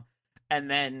Dom,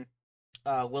 and then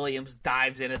Williams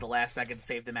dives in at the last second to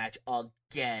save the match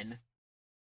again.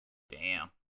 Damn.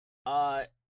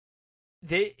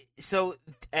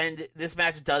 This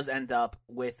match does end up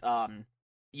with Yuta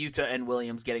and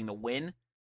Williams getting the win.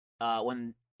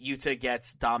 When Yuta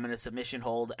gets Dom in a submission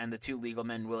hold, and the two legal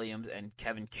men, Williams and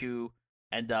Kevin Ku,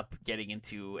 end up getting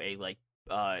into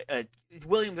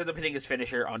Williams ends up hitting his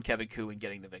finisher on Kevin Ku and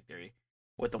getting the victory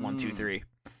with the 1-2-3.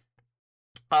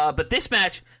 But this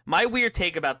match, my weird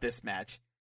take about this match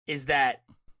is that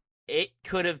it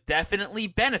could have definitely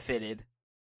benefited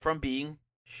from being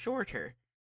shorter.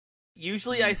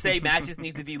 Usually I say matches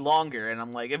need to be longer, and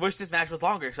I'm like, I wish this match was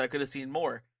longer so I could have seen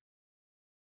more.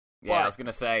 Yeah, I was going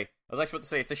to say, I was actually about to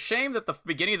say, it's a shame that the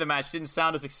beginning of the match didn't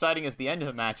sound as exciting as the end of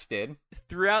the match did.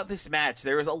 Throughout this match,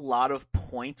 there was a lot of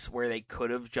points where they could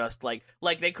have just, like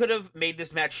they could have made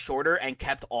this match shorter and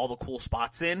kept all the cool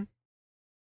spots in.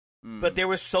 But there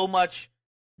was so much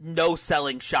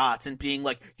no-selling shots and being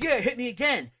like, yeah, hit me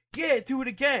again. Yeah, do it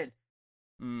again.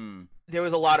 There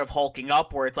was a lot of hulking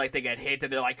up where it's like they get hit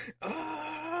and they're like,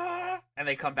 and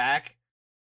they come back.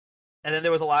 And then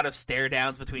there was a lot of stare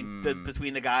downs between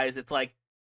the guys. It's like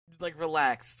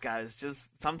relax, guys.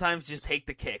 Sometimes just take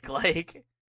the kick.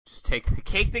 Just take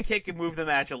the kick and move the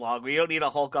match along. We don't need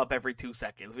a hulk up every 2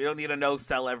 seconds. We don't need a no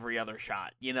sell every other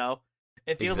shot. You know,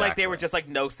 it feels like they were just like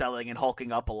no selling and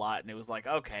hulking up a lot, and it was like,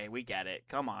 okay, we get it.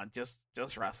 Come on, just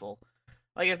wrestle.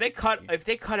 Like if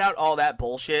they cut out all that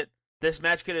bullshit, this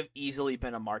match could have easily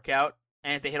been a mark out.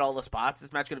 And if they hit all the spots,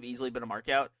 this match could have easily been a mark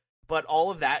out. But all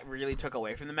of that really took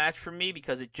away from the match for me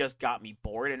because it just got me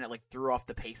bored and it like threw off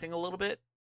the pacing a little bit.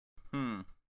 So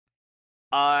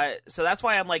that's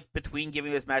why I'm like between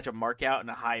giving this match a mark out and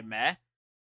a high meh,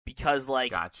 because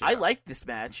like I liked this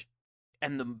match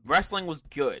and the wrestling was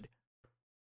good,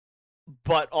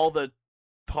 but all the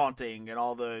taunting and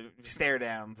all the stare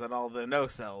downs and all the no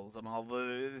sells and all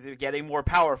the getting more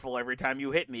powerful every time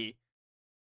you hit me,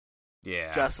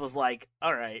 just was like,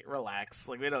 all right, relax.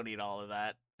 Like we don't need all of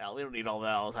that. We don't need all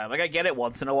that all the time. Like I get it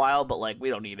once in a while, but like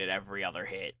we don't need it every other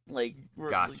hit. Like,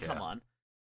 come on.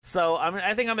 So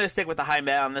I think I'm going to stick with the high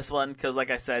meh on this one because,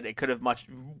 like I said, it could have much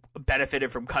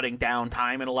benefited from cutting down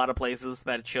time in a lot of places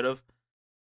that it should have.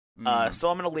 So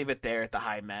I'm going to leave it there at the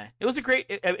high meh. It was a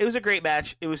great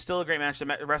match. It was still a great match. The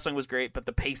wrestling was great, but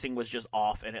the pacing was just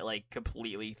off, and it like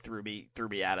completely threw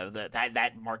me out of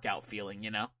that mark out feeling.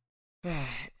 You know.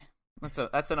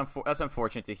 That's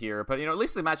unfortunate to hear, but at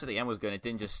least the match at the end was good. It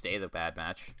didn't just stay the bad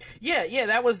match. Yeah,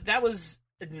 that was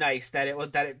nice that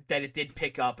it did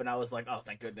pick up, and I was like, oh,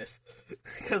 thank goodness,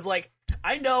 because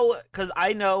I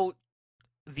know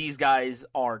these guys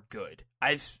are good.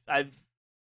 I've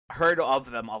heard of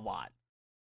them a lot.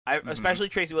 Especially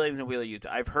Tracy Williams and Wheeler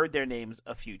Yuta. I've heard their names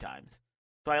a few times,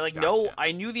 so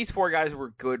I knew these 4 guys were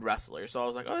good wrestlers. So I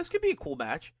was like, oh, this could be a cool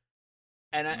match.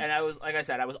 And I was, like I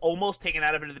said, I was almost taken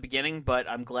out of it at the beginning, but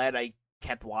I'm glad I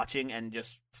kept watching and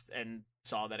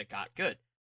saw that it got good.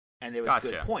 And there was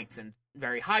good points and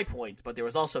very high points, but there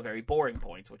was also very boring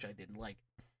points, which I didn't like.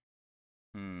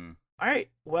 All right.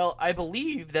 Well, I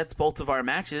believe that's both of our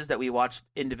matches that we watched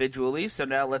individually. So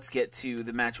now let's get to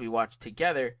the match we watched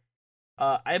together.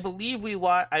 I believe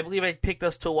I picked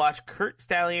us to watch Curt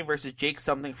Stallion versus Jake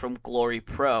Something from Glory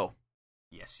Pro.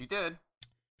 Yes, you did.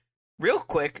 Real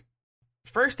quick.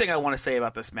 First thing I want to say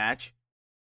about this match,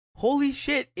 holy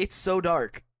shit, it's so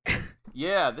dark.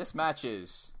 Yeah, this match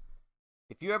is.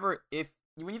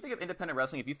 When you think of independent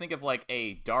wrestling, if you think of like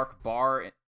a dark bar,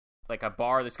 like a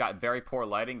bar that's got very poor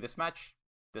lighting, this match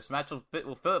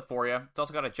will fill it for you. It's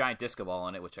also got a giant disco ball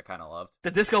in it, which I kind of loved. The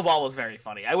disco ball was very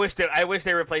funny. I wish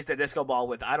they replaced the disco ball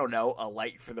with, I don't know, a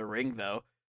light for the ring though,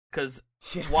 because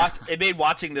it made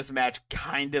watching this match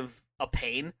kind of a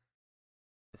pain.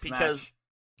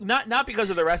 Not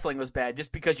because of the wrestling was bad,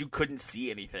 just because you couldn't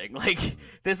see anything. Like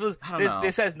this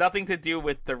has nothing to do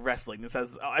with the wrestling. This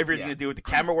has everything to do with the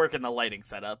camera work and the lighting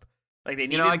setup. Like they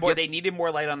needed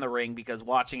more light on the ring because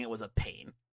watching it was a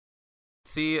pain.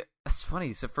 See, that's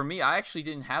funny. So for me, I actually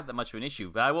didn't have that much of an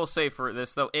issue. But I will say for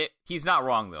this though, he's not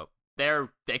wrong though.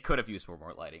 They could have used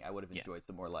more lighting. I would have enjoyed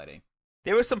some more lighting.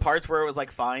 There was some parts where it was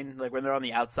like fine. Like when they're on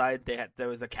the outside, there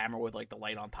was a camera with like the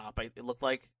light on top. It looked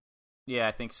like. Yeah,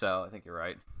 I think so. I think you're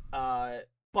right.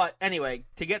 But anyway,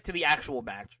 to get to the actual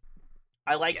match,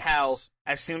 I like how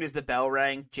as soon as the bell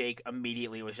rang, Jake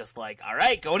immediately was just like, all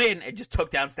right, going in, and just took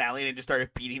down Stallion and just started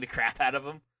beating the crap out of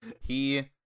him. He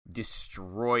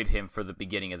destroyed him for the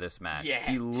beginning of this match. Yeah.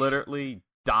 He literally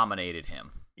dominated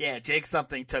him. Yeah, Jake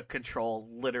something took control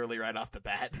literally right off the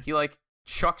bat. He like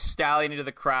chucked Stallion into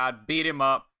the crowd, beat him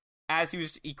up. As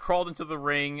he crawled into the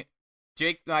ring.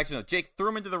 Jake threw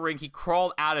him into the ring. He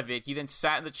crawled out of it. He then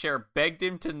sat in the chair, begged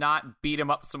him to not beat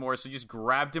him up some more. So he just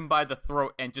grabbed him by the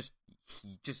throat and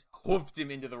he just hoofed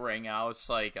him into the ring. And I was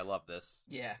like, I love this.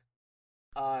 Yeah.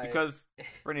 Because,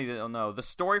 for any that don't know, the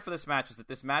story for this match is that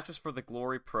this match was for the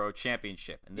Glory Pro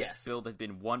Championship. And this build had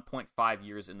been 1.5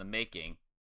 years in the making.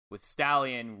 With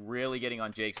Stallion really getting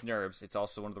on Jake's nerves. It's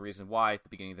also one of the reasons why, at the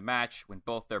beginning of the match, when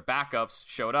both their backups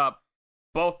showed up,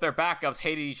 both their backups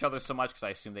hated each other so much, because I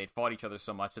assume they'd fought each other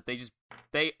so much, that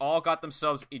they all got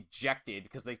themselves ejected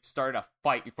because they started a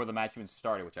fight before the match even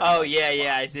started. Which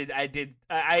I did.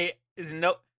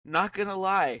 No, not gonna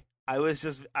lie. I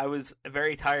was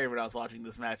very tired when I was watching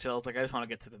this match. I was like, I just want to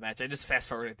get to the match. I just fast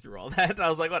forwarded through all that. I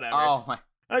was like, whatever. Oh my.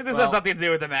 Like, this has nothing to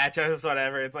do with the match. It's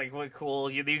whatever. It's like, well,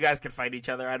 cool. You guys can fight each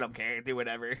other. I don't care. Do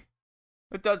whatever.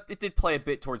 It did play a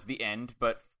bit towards the end,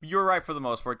 but you're right for the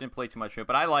most part. It didn't play too much of it,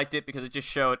 but I liked it because it just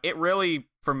showed. It really,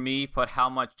 for me, put how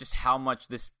much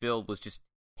this build was just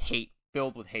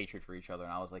filled with hatred for each other,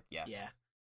 and I was like, yes, yeah,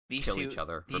 each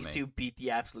other. These two beat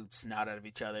the absolute snot out of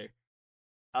each other.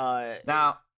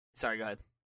 Now, sorry, go ahead.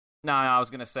 No, I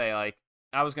was gonna say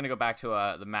I was gonna go back to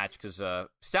the match because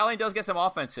Stallion does get some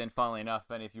offense in. Funnily enough,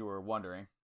 any if you were wondering.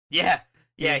 Yeah,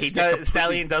 he does.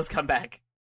 Stallion does come back.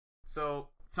 So.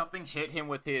 Something hit him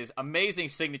with his amazing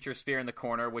signature spear in the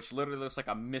corner, which literally looks like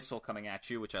a missile coming at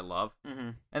you, which I love.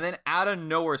 Mm-hmm. And then out of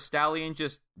nowhere, Stallion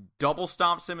just double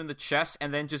stomps him in the chest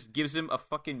and then just gives him a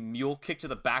fucking mule kick to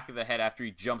the back of the head after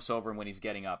he jumps over him when he's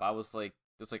getting up. I was like,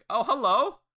 oh,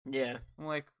 hello? Yeah. I'm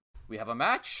like, we have a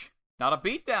match, not a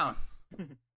beatdown.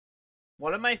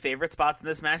 One of my favorite spots in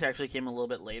this match actually came a little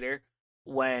bit later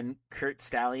when Kurt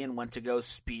Stallion went to go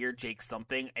spear Jake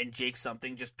Something, and Jake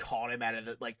Something just caught him out of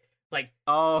the,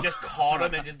 just caught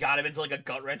him and just got him into like a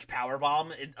gut wrench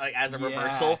powerbomb as a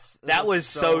reversal. That was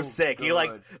so sick. Good.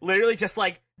 He literally just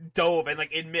dove and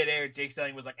in midair, Jake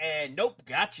Stallion was like, "And nope,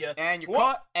 gotcha." And you're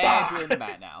caught, and you're in the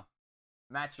mat now.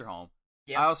 Match your home.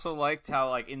 Yep. I also liked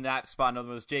how in that spot, in other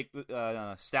words,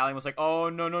 Stallion was like, "Oh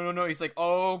no!" He's like,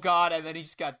 "Oh god!" And then he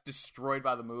just got destroyed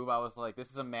by the move. I was like, "This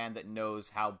is a man that knows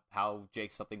how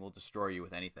Jake Something will destroy you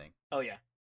with anything." Oh yeah.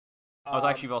 I was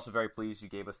actually also very pleased you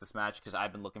gave us this match because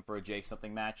I've been looking for a Jake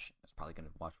Something match. I was probably going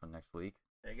to watch one next week.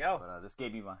 There you go. But this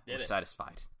gave me more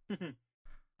satisfied.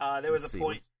 There was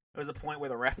a point where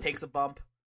the ref takes a bump.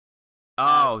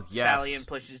 Oh, yes. Stallion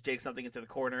pushes Jake Something into the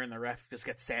corner, and the ref just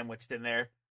gets sandwiched in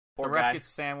there. The ref gets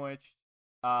sandwiched.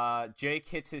 Jake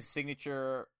hits his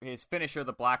finisher,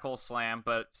 the Black Hole Slam,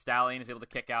 but Stallion is able to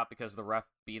kick out because the ref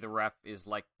is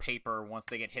like paper. Once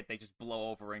they get hit, they just blow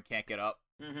over and can't get up.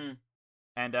 Mm-hmm.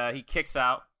 And he kicks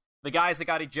out. The guys that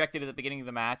got ejected at the beginning of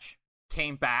the match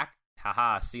came back.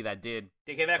 Haha, see, they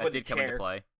came back with the chair. Come into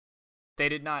play. They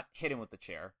did not hit him with the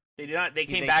chair. They did not. They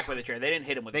came back with the chair. They didn't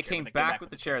hit him with the chair. They came back with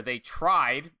the chair. They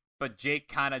tried, but Jake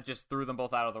kind of just threw them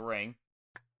both out of the ring.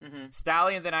 Mm-hmm.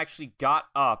 Stallion then actually got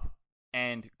up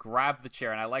and grabbed the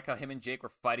chair, and I like how him and Jake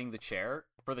were fighting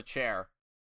for the chair.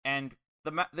 And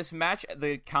this match,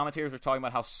 the commentators were talking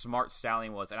about how smart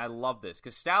Stallion was, and I love this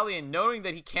because Stallion, knowing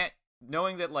that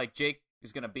Jake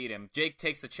is gonna beat him, Jake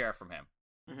takes the chair from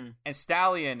him, and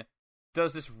Stallion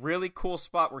does this really cool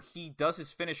spot where he does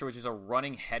his finisher, which is a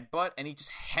running headbutt, and he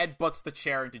just headbutts the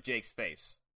chair into Jake's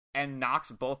face and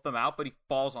knocks both of them out, but he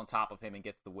falls on top of him and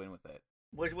gets the win with it.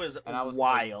 Which was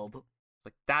wild.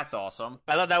 That's awesome.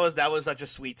 I thought that was such a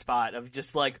sweet spot of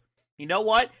just you know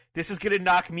what? This is gonna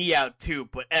knock me out too,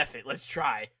 but F it, let's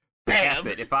try. Bam!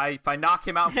 F it. If I knock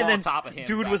him out and fall on top of him,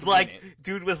 dude was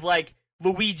like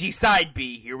Luigi side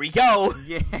B. Here we go.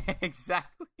 Yeah,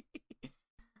 exactly.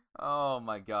 Oh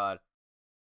my god.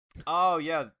 Oh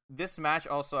yeah, this match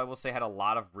also I will say had a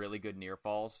lot of really good near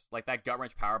falls. Like that gut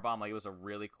wrench powerbomb, it was a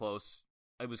really close.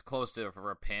 It was close to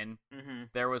for a pin. Mm-hmm.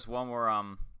 There was one where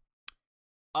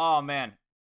oh man,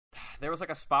 there was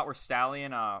a spot where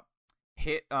Stallion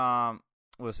hit what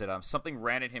was it something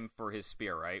ran at him for his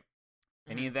spear, right?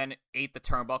 And he then ate the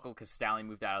turnbuckle because Stallion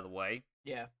moved out of the way.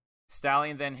 Yeah.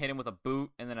 Stallion then hit him with a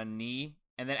boot and then a knee.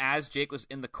 And then as Jake was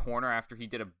in the corner after he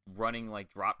did a running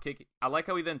drop kick, I like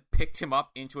how he then picked him up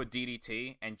into a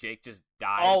DDT and Jake just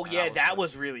died. Oh yeah, that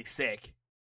was really sick.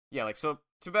 Yeah, so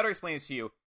to better explain this to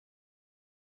you,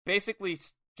 basically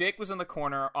Jake was in the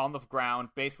corner on the ground,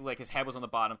 basically his head was on the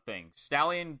bottom thing.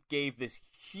 Stallion gave this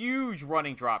huge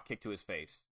running drop kick to his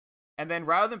face. And then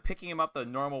rather than picking him up the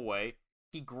normal way,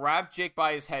 he grabbed Jake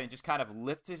by his head and just kind of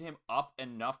lifted him up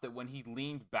enough that when he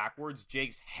leaned backwards,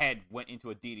 Jake's head went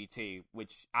into a DDT,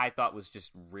 which I thought was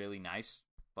just really nice.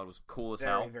 Thought it was cool as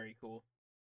hell. Very, very cool.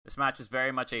 This match is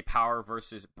very much a power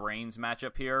versus brains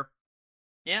matchup here.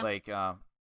 Yeah. Like, let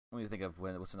me think of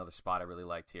what's another spot I really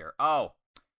liked here. Oh,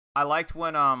 I liked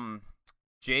when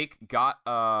Jake got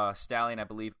Stallion, I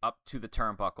believe, up to the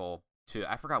turnbuckle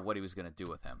I forgot what he was gonna do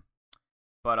with him.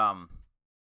 But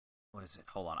what is it?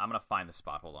 Hold on. I'm going to find the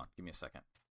spot. Hold on. Give me a second.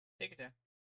 Take your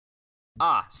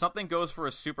time. Something goes for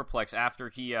a superplex after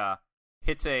he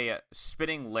hits a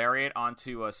spinning lariat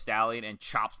onto a Stallion and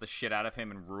chops the shit out of him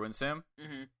and ruins him.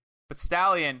 Mm-hmm. But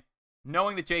Stallion,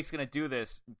 knowing that Jake's going to do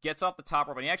this, gets off the top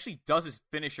rope and he actually does his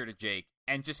finisher to Jake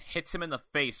and just hits him in the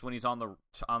face when he's on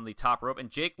the top rope. And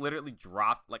Jake literally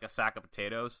dropped like a sack of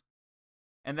potatoes.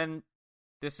 And then,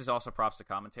 this is also props to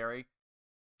commentary,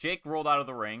 Jake rolled out of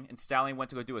the ring, and Stallion went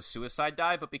to go do a suicide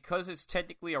dive, but because it's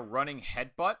technically a running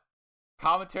headbutt,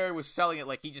 commentary was selling it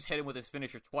like he just hit him with his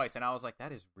finisher twice, and I was like,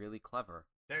 that is really clever.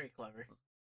 Very clever.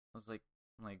 I was like,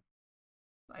 nice,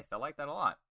 I like that a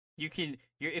lot.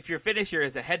 If your finisher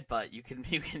is a headbutt, you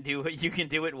can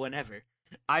do it whenever.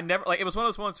 I never, it was one of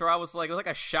those moments where I was like, it was like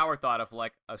a shower thought of,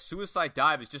 like, a suicide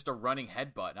dive is just a running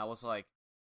headbutt, and I was like,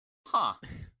 huh.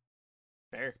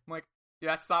 Fair. I'm like, yeah,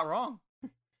 that's not wrong.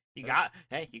 You got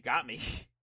me.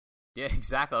 Yeah,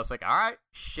 exactly. I was like, all right,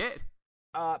 shit.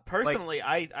 Personally,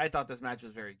 I thought this match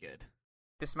was very good.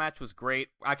 This match was great.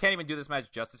 I can't even do this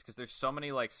match justice because there's so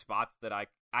many like spots that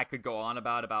I could go on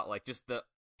about like just the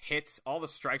hits. All the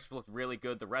strikes looked really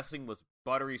good. The wrestling was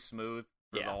buttery smooth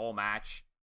for the whole match.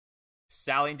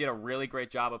 Stallion did a really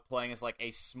great job of playing as like a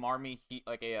smarmy,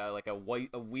 like a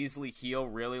Weasley heel,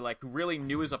 really who really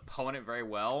knew his opponent very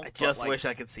well. I just wish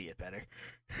I could see it better.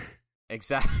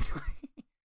 Exactly.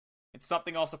 And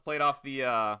something also played off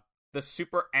the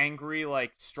super angry,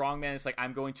 like, strongman. It's like,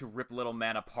 I'm going to rip little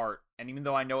man apart. And even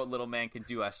though I know what little man can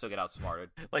do, I still get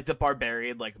outsmarted. Like the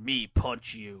barbarian, like, me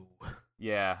punch you.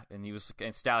 Yeah,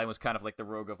 and Stallion was kind of like the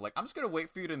rogue of, like, I'm just going to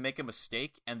wait for you to make a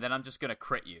mistake, and then I'm just going to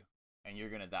crit you, and you're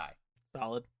going to die.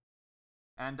 Solid.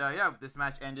 And, this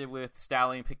match ended with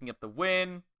Stallion picking up the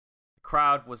win. The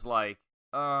crowd was like,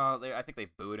 I think they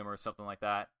booed him or something like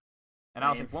that. And I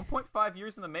was like, 1.5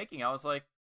 years in the making. I was like,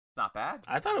 it's not bad.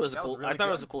 I thought it was cool. I thought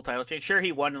it was a cool title change. Sure,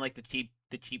 he won in like the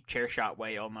cheap chair shot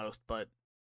way almost, but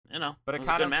but it was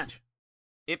a good match.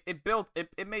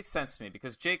 It made sense to me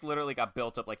because Jake literally got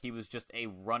built up like he was just a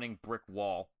running brick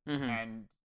wall, and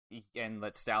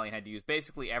that Stallion had to use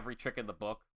basically every trick in the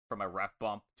book, from a ref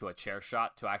bump to a chair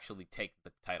shot, to actually take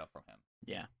the title from him.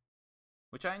 Yeah,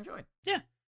 which I enjoyed. Yeah,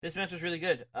 this match was really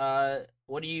good.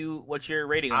 What's your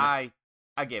rating on it?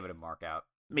 I gave it a mark out.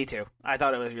 Me too. I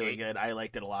thought it was really good. I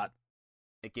liked it a lot.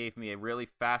 It gave me a really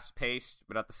fast-paced,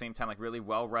 but at the same time, like, really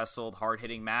well-wrestled,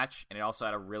 hard-hitting match, and it also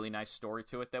had a really nice story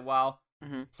to it that while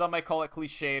some might call it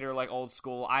cliched or, like, old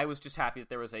school, I was just happy that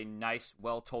there was a nice,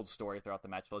 well-told story throughout the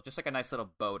match. Well, just like a nice little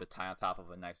bow to tie on top of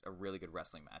a really good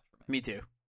wrestling match for me. Me too.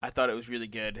 I thought it was really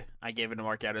good. I gave it a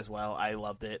mark out as well. I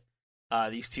loved it.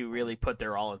 These two really put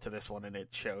their all into this one, and it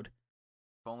showed.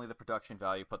 If only the production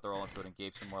value put their all into it and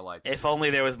gave some more lights. If only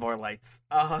there was more lights.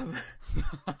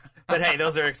 But hey,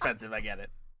 those are expensive. I get it.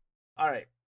 All right.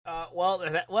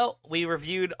 Well, we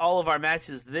reviewed all of our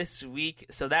matches this week,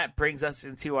 so that brings us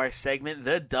into our segment,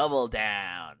 The Double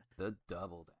Down. The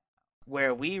Double Down.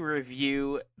 Where we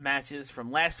review matches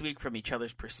from last week from each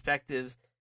other's perspectives.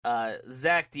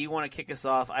 Zach, do you want to kick us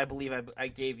off? I believe I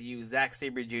gave you Zack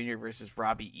Sabre Jr. versus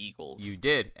Robbie Eagles. You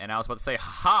did, and I was about to say,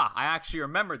 haha, I actually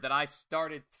remembered that I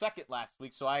started second last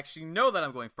week, so I actually know that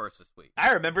I'm going first this week.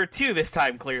 I remember too this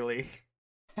time, clearly.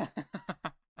 All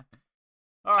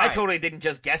right. I totally didn't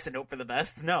just guess and hope for the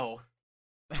best, no.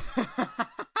 It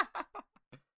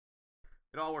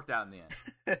all worked out in the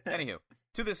end. Anywho,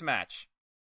 to this match.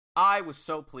 I was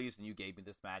so pleased when you gave me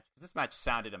this match, because this match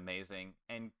sounded amazing,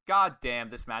 and goddamn,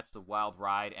 this match was a wild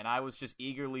ride, and I was just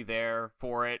eagerly there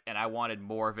for it, and I wanted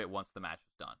more of it once the match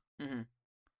was done.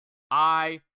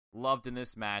 I loved in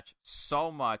this match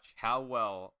so much how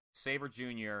well Sabre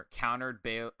Jr. countered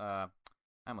I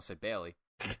almost said Bailey.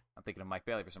 I'm thinking of Mike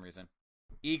Bailey for some reason.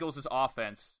 Eagles'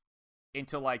 offense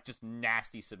into, like, just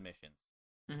nasty submissions.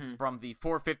 From the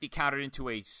 450 countered into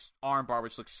a armbar,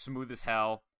 which looks smooth as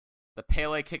hell. The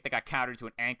Pele kick that got countered into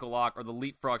an ankle lock, or the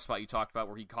leapfrog spot you talked about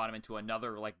where he caught him into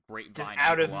another, like, grapevine just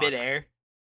out of lock. midair.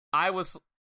 I was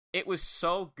it was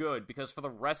so good because for the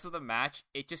rest of the match,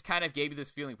 it just kind of gave you this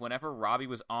feeling. Whenever Robbie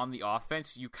was on the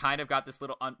offense, you kind of got this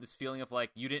this feeling of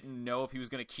like you didn't know if he was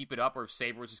going to keep it up or if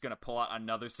Sabre was just going to pull out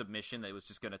another submission that was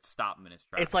just going to stop him in his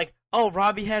tracks. It's like, oh,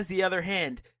 Robbie has the upper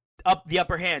hand.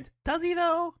 Does he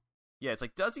though? Yeah, it's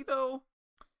like, does he though?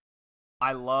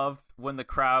 I loved when the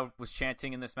crowd was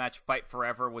chanting in this match, "Fight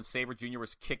Forever," when Sabre Jr.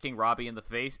 was kicking Robbie in the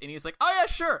face, and he's like, "Oh yeah,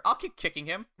 sure, I'll keep kicking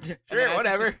him." Sure,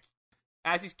 whatever.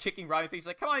 As he's kicking Robbie in the face, he's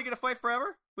like, "Come on, you gonna fight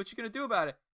forever? What you gonna do about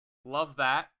it?" Love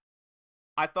that.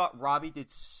 I thought Robbie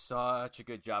did such a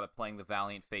good job at playing the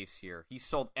valiant face here. He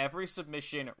sold every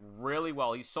submission really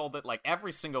well. He sold it like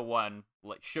every single one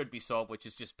like should be sold, which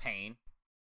is just pain.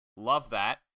 Love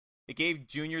that. It gave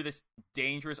Junior this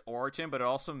dangerous origin, but it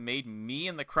also made me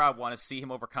and the crowd want to see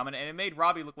him overcome it, and it made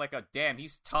Robbie look like, damn,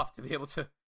 he's tough to be able to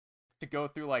go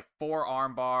through like 4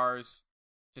 arm bars,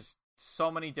 just so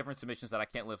many different submissions that I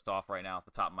can't lift off right now off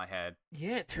the top of my head.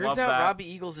 Yeah, it turns out Robbie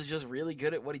Eagles is just really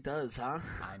good at what he does, huh?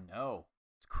 I know.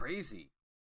 It's crazy.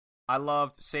 I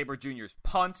loved Sabre Jr.'s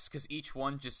punts because each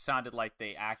one just sounded like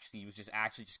he was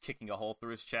just kicking a hole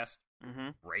through his chest. Mm-hmm.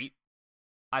 Great.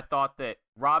 I thought that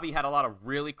Robbie had a lot of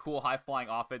really cool high-flying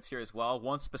offense here as well.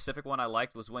 One specific one I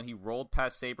liked was when he rolled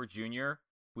past Sabre Jr.,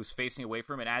 who was facing away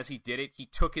from him, and as he did it, he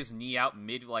took his knee out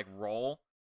mid-roll,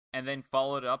 and then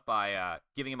followed it up by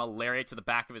giving him a lariat to the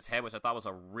back of his head, which I thought was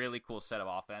a really cool set of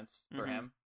offense for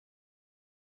him.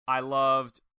 I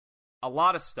loved a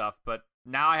lot of stuff, but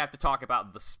now I have to talk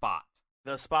about the spot.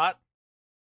 The spot?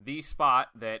 The spot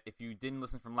that, if you didn't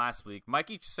listen from last week,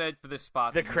 Mikey said for this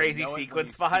spot... The crazy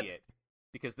sequence spot?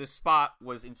 Because this spot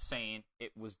was insane.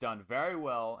 It was done very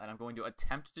well, and I'm going to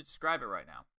attempt to describe it right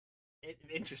now.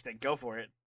 Interesting. Go for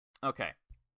it. Okay.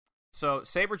 So,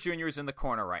 Sabre Jr. is in the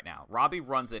corner right now. Robbie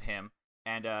runs at him,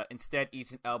 and instead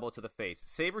eats an elbow to the face.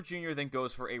 Sabre Jr. then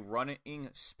goes for a running,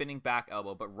 spinning back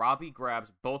elbow, but Robbie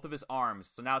grabs both of his arms.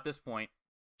 So now at this point,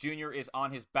 Jr. is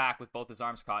on his back with both his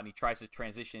arms caught, and he tries to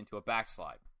transition into a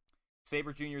backslide.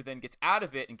 Sabre Jr. then gets out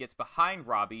of it and gets behind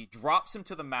Robbie, drops him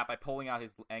to the mat by pulling out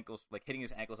his ankles, like hitting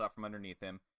his ankles out from underneath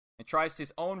him, and tries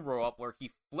his own roll up where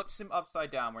he flips him upside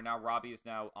down, where now Robbie is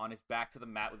now on his back to the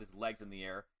mat with his legs in the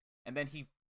air, and then he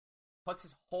puts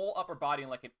his whole upper body in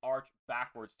like an arch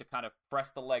backwards to kind of press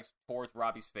the legs towards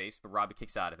Robbie's face, but Robbie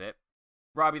kicks out of it.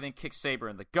 Robbie then kicks Sabre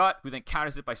in the gut, who then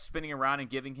counters it by spinning around and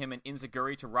giving him an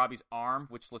enziguri to Robbie's arm,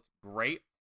 which looked great.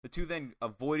 The two then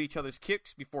avoid each other's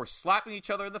kicks before slapping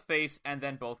each other in the face and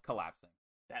then both collapsing.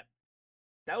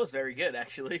 That was very good,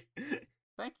 actually.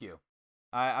 Thank you.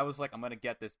 I was like, I'm going to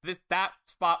get this. That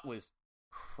spot was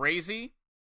crazy.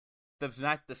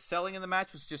 The selling in the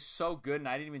match was just so good, and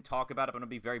I didn't even talk about it, but I'm going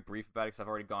to be very brief about it because I've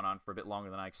already gone on for a bit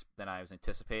longer than I was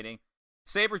anticipating.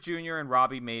 Sabre Jr. and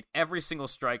Robbie made every single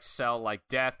strike sell like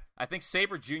death. I think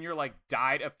Sabre Jr.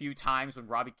 died a few times when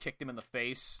Robbie kicked him in the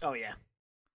face. Oh, yeah.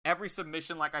 Every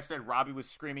submission, like I said, Robbie was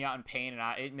screaming out in pain,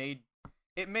 and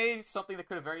it made something that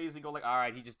could have very easily go like, all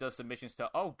right, he just does submissions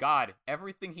to, oh god,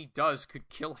 everything he does could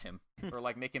kill him or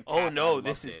make him. Oh no,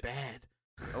 this is bad.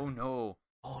 Oh no.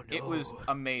 Oh no. It was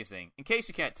amazing. In case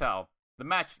you can't tell, the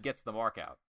match gets the mark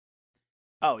out.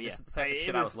 Oh yeah, this is the type of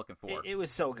shit I was looking for. It was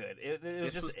so good. It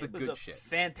was the good shit.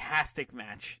 Fantastic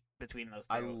match between those two.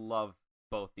 I love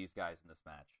both these guys in this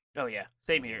match. Oh yeah,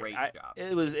 same here. Great job.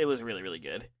 It was really really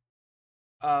good.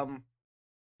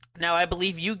 Now I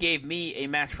believe you gave me a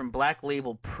match from Black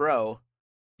Label Pro.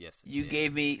 Yes, you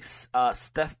gave me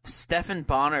Stephan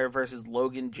Bonnar versus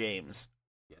Logan James.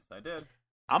 Yes, I did.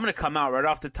 I'm gonna come out right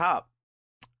off the top.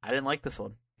 I didn't like this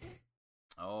one.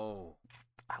 Oh,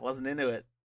 I wasn't into it.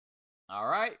 All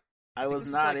right, I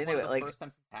was not into it. First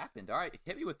time this happened. All right,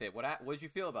 hit me with it. What did you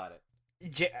feel about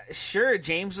it? Sure,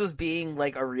 James was being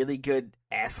a really good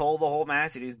asshole the whole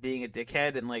match, and he was being a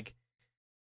dickhead, and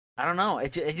I don't know.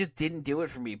 It just didn't do it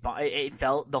for me.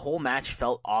 The whole match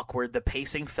felt awkward. The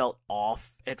pacing felt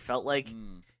off. It felt like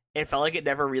it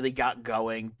never really got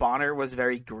going. Bonnar was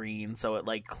very green, so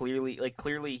it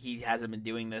clearly he hasn't been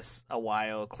doing this a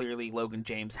while. Clearly Logan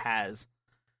James has.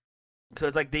 So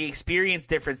it's the experience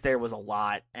difference there was a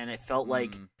lot, and it felt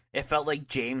like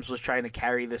James was trying to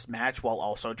carry this match while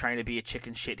also trying to be a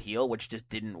chicken shit heel, which just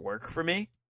didn't work for me.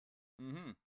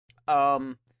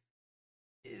 Mm-hmm.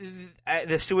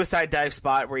 The suicide dive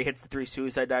spot where he hits the 3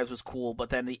 suicide dives was cool, but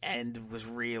then the end was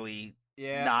really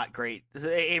not great.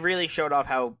 It really showed off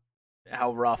how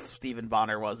rough Stephan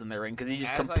Bonnar was in the ring because he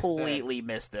just completely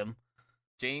missed him.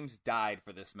 James died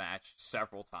for this match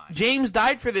several times. James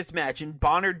died for this match, and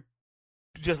Bonnar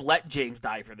just let James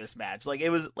die for this match. It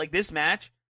was this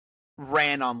match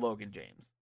ran on Logan James.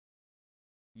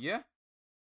 Yeah.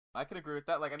 I can agree with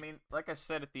that. Like, I mean, like I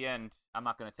said at the end, I'm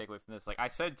not going to take away from this. Like I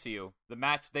said to you, the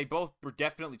match, they both were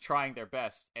definitely trying their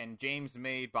best, and James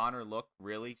made Bonner look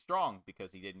really strong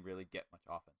because he didn't really get much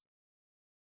offense.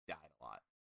 Died a lot.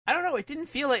 I don't know. It didn't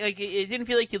feel like it didn't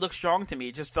feel like he looked strong to me.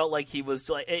 It just felt like he was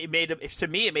like it made him. To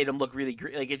me, it made him look really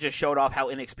like it just showed off how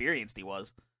inexperienced he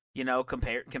was. You know,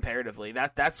 comparatively,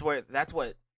 that's what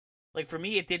like for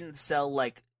me, it didn't sell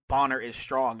like Bonner is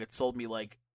strong. It sold me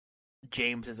like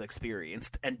James is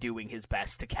experienced and doing his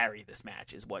best to carry this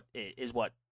match is what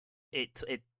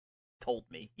it told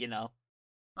me, you know.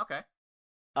 Okay.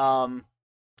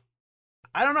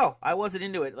 I don't know. I wasn't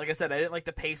into it. Like I said, I didn't like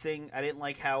the pacing. I didn't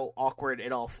like how awkward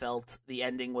it all felt. The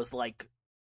ending was like,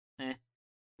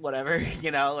 whatever,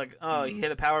 you know. Like, oh, he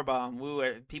hit a power bomb. Woo!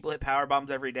 People hit power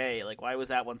bombs every day. Like, why was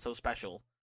that one so special?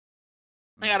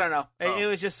 Like, I don't know. It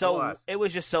was just so. It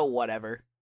was just so whatever.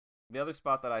 The other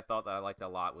spot that I thought that I liked a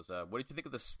lot was what did you think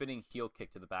of the spinning heel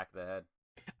kick to the back of the head?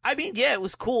 I mean, yeah, it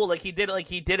was cool. Like he did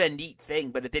a neat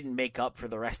thing, but it didn't make up for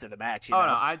the rest of the match. You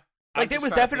know? No, there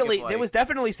was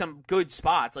definitely some good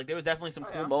spots. Like there was definitely some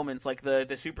cool moments. Like the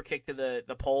super kick to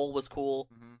the pole was cool,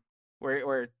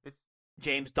 where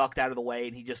James ducked out of the way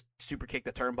and he just super kicked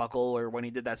the turnbuckle. Or when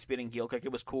he did that spinning heel kick,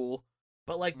 it was cool.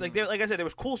 But like I said, there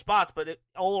was cool spots, but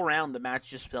all around the match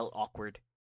just felt awkward.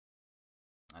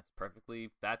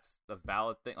 That's a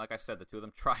valid thing. Like I said, the two of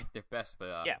them tried their best,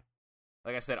 but yeah.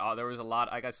 Like I said, there was a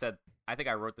lot. Like I said, I think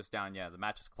I wrote this down. Yeah, the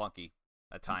match was clunky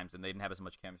at times, and they didn't have as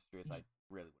much chemistry as I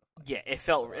really would have liked. Yeah, it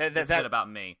felt this is about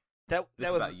me. That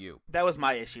was about you. That was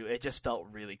my issue. It just felt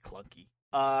really clunky.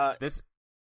 This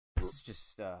is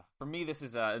just for me. This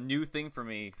is a new thing for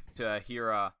me to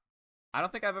hear. I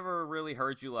don't think I've ever really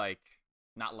heard you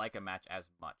not like a match as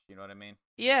much. You know what I mean?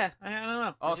 Yeah, I don't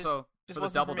know. Also, for the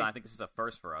Double Down, I think this is a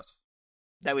first for us.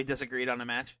 That we disagreed on a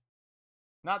match?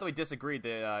 Not that we disagreed,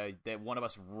 that one of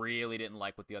us really didn't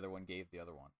like what the other one gave the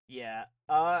other one. Yeah.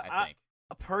 I think.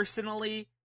 Personally,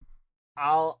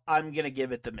 I'm going to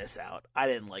give it the miss out. I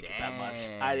didn't like it that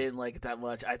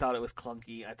much. I thought it was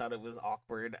clunky. I thought it was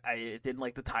awkward. I didn't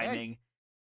like the timing. Hey.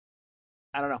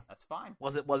 I don't know. That's fine.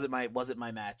 Was it my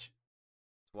match?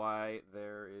 That's why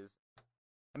there is.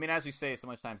 I mean, as we say so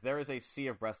much times, there is a sea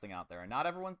of wrestling out there, and not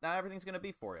everything's going to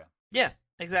be for you. Yeah,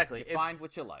 exactly. Find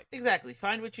what you like. Exactly.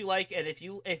 Find what you like, and if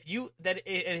you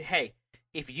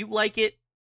like it,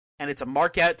 and it's a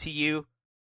mark out to you,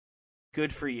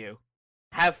 good for you.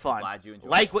 Have fun. Glad you enjoyed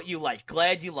like it. What you like.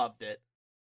 Glad you loved it.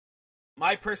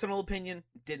 My personal opinion,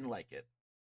 didn't like it.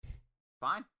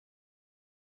 Fine.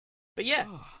 But yeah,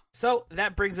 so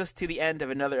that brings us to the end of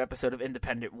another episode of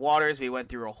Independent Waters. We went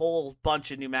through a whole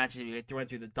bunch of new matches. We went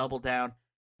through the Double Down.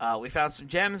 We found some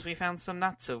gems. We found some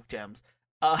not so gems.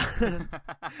 But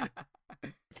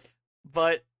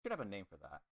should have a name for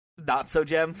that. Not so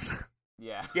gems.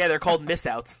 Yeah. Yeah, they're called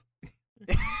missouts.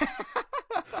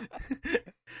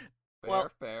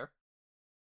 Fair.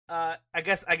 I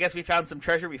guess we found some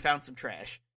treasure. We found some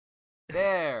trash.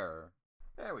 There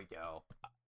we go.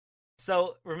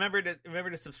 So remember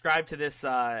to subscribe to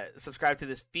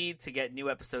this feed to get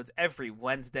new episodes every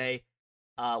Wednesday,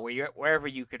 wherever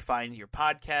you could find your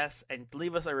podcasts, and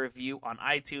leave us a review on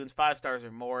iTunes, 5 stars or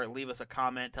more. Leave us a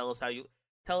comment. Tell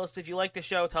us if you like the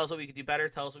show. Tell us what we could do better.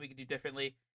 Tell us what we could do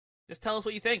differently. Just tell us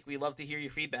what you think. We love to hear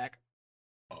your feedback.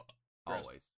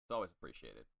 Always, it's always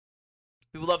appreciated.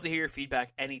 We would love to hear your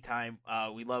feedback anytime.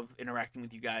 We love interacting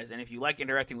with you guys, and if you like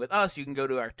interacting with us, you can go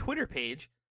to our Twitter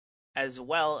page as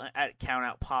well at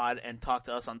CountOutPod and talk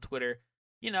to us on Twitter.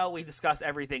 You know, we discuss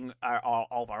everything, all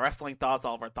of our wrestling thoughts,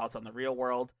 all of our thoughts on the real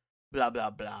world, blah blah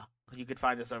blah. You can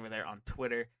find us over there on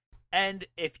Twitter. And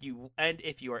if you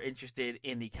are interested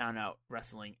in the Countout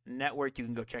Wrestling Network, you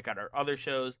can go check out our other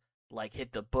shows like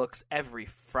Hit the Books every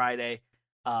Friday,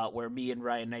 where me and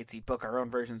Ryan Knightsey book our own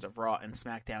versions of Raw and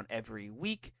SmackDown every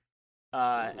week.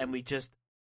 And we just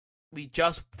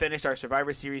finished our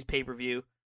Survivor Series pay-per-view.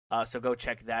 So go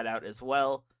check that out as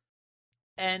well.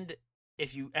 And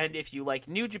if you like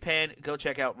New Japan, go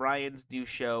check out Ryan's new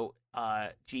show,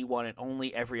 G1 and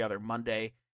Only, every other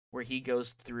Monday, where he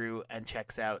goes through and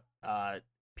checks out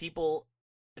people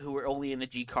who are only in the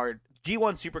G1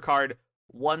 Supercard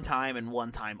one time and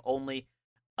one time only.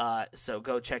 So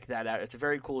go check that out. It's a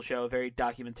very cool show, very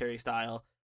documentary style,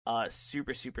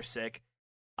 super super sick.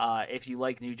 If you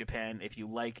like New Japan, if you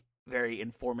like very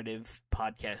informative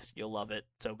podcast, you'll love it.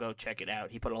 So go check it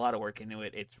out. He put a lot of work into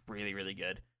it. It's really, really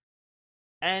good.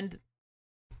 And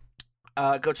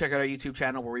go check out our YouTube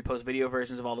channel where we post video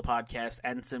versions of all the podcasts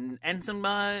and some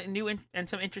new and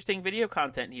some interesting video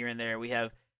content here and there. We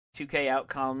have 2K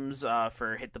Outcomes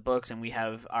for Hit the Books, and we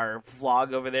have our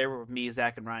vlog over there where me,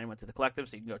 Zach, and Ryan went to the Collective,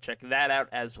 so you can go check that out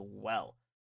as well.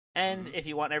 And if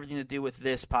you want everything to do with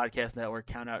this podcast network,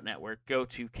 Count Out Network, go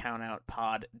to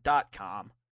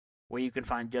countoutpod.com, where you can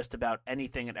find just about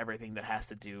anything and everything that has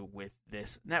to do with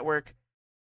this network.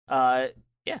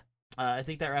 I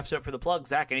think that wraps it up for the plug.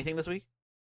 Zach, anything this week?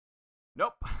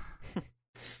 Nope.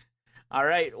 All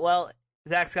right, well,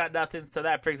 Zach's got nothing, so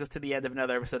that brings us to the end of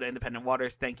another episode of Independent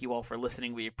Waters. Thank you all for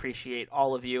listening. We appreciate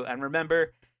all of you. And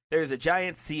remember, there's a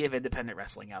giant sea of independent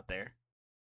wrestling out there.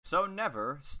 So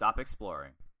never stop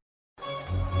exploring.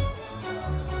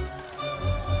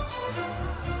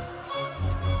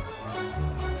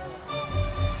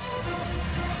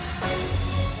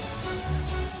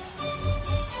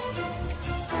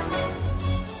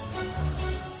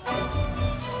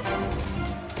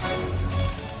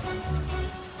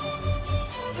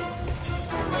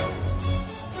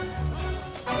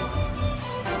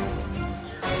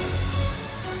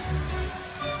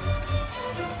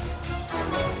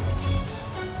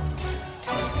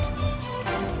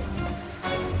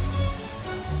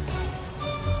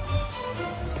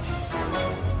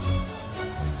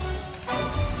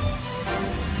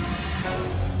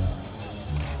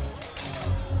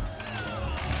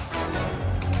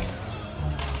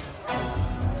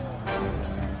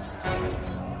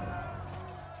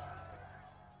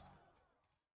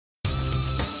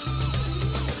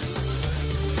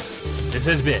 This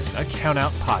has been a Count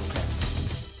Out Podcast.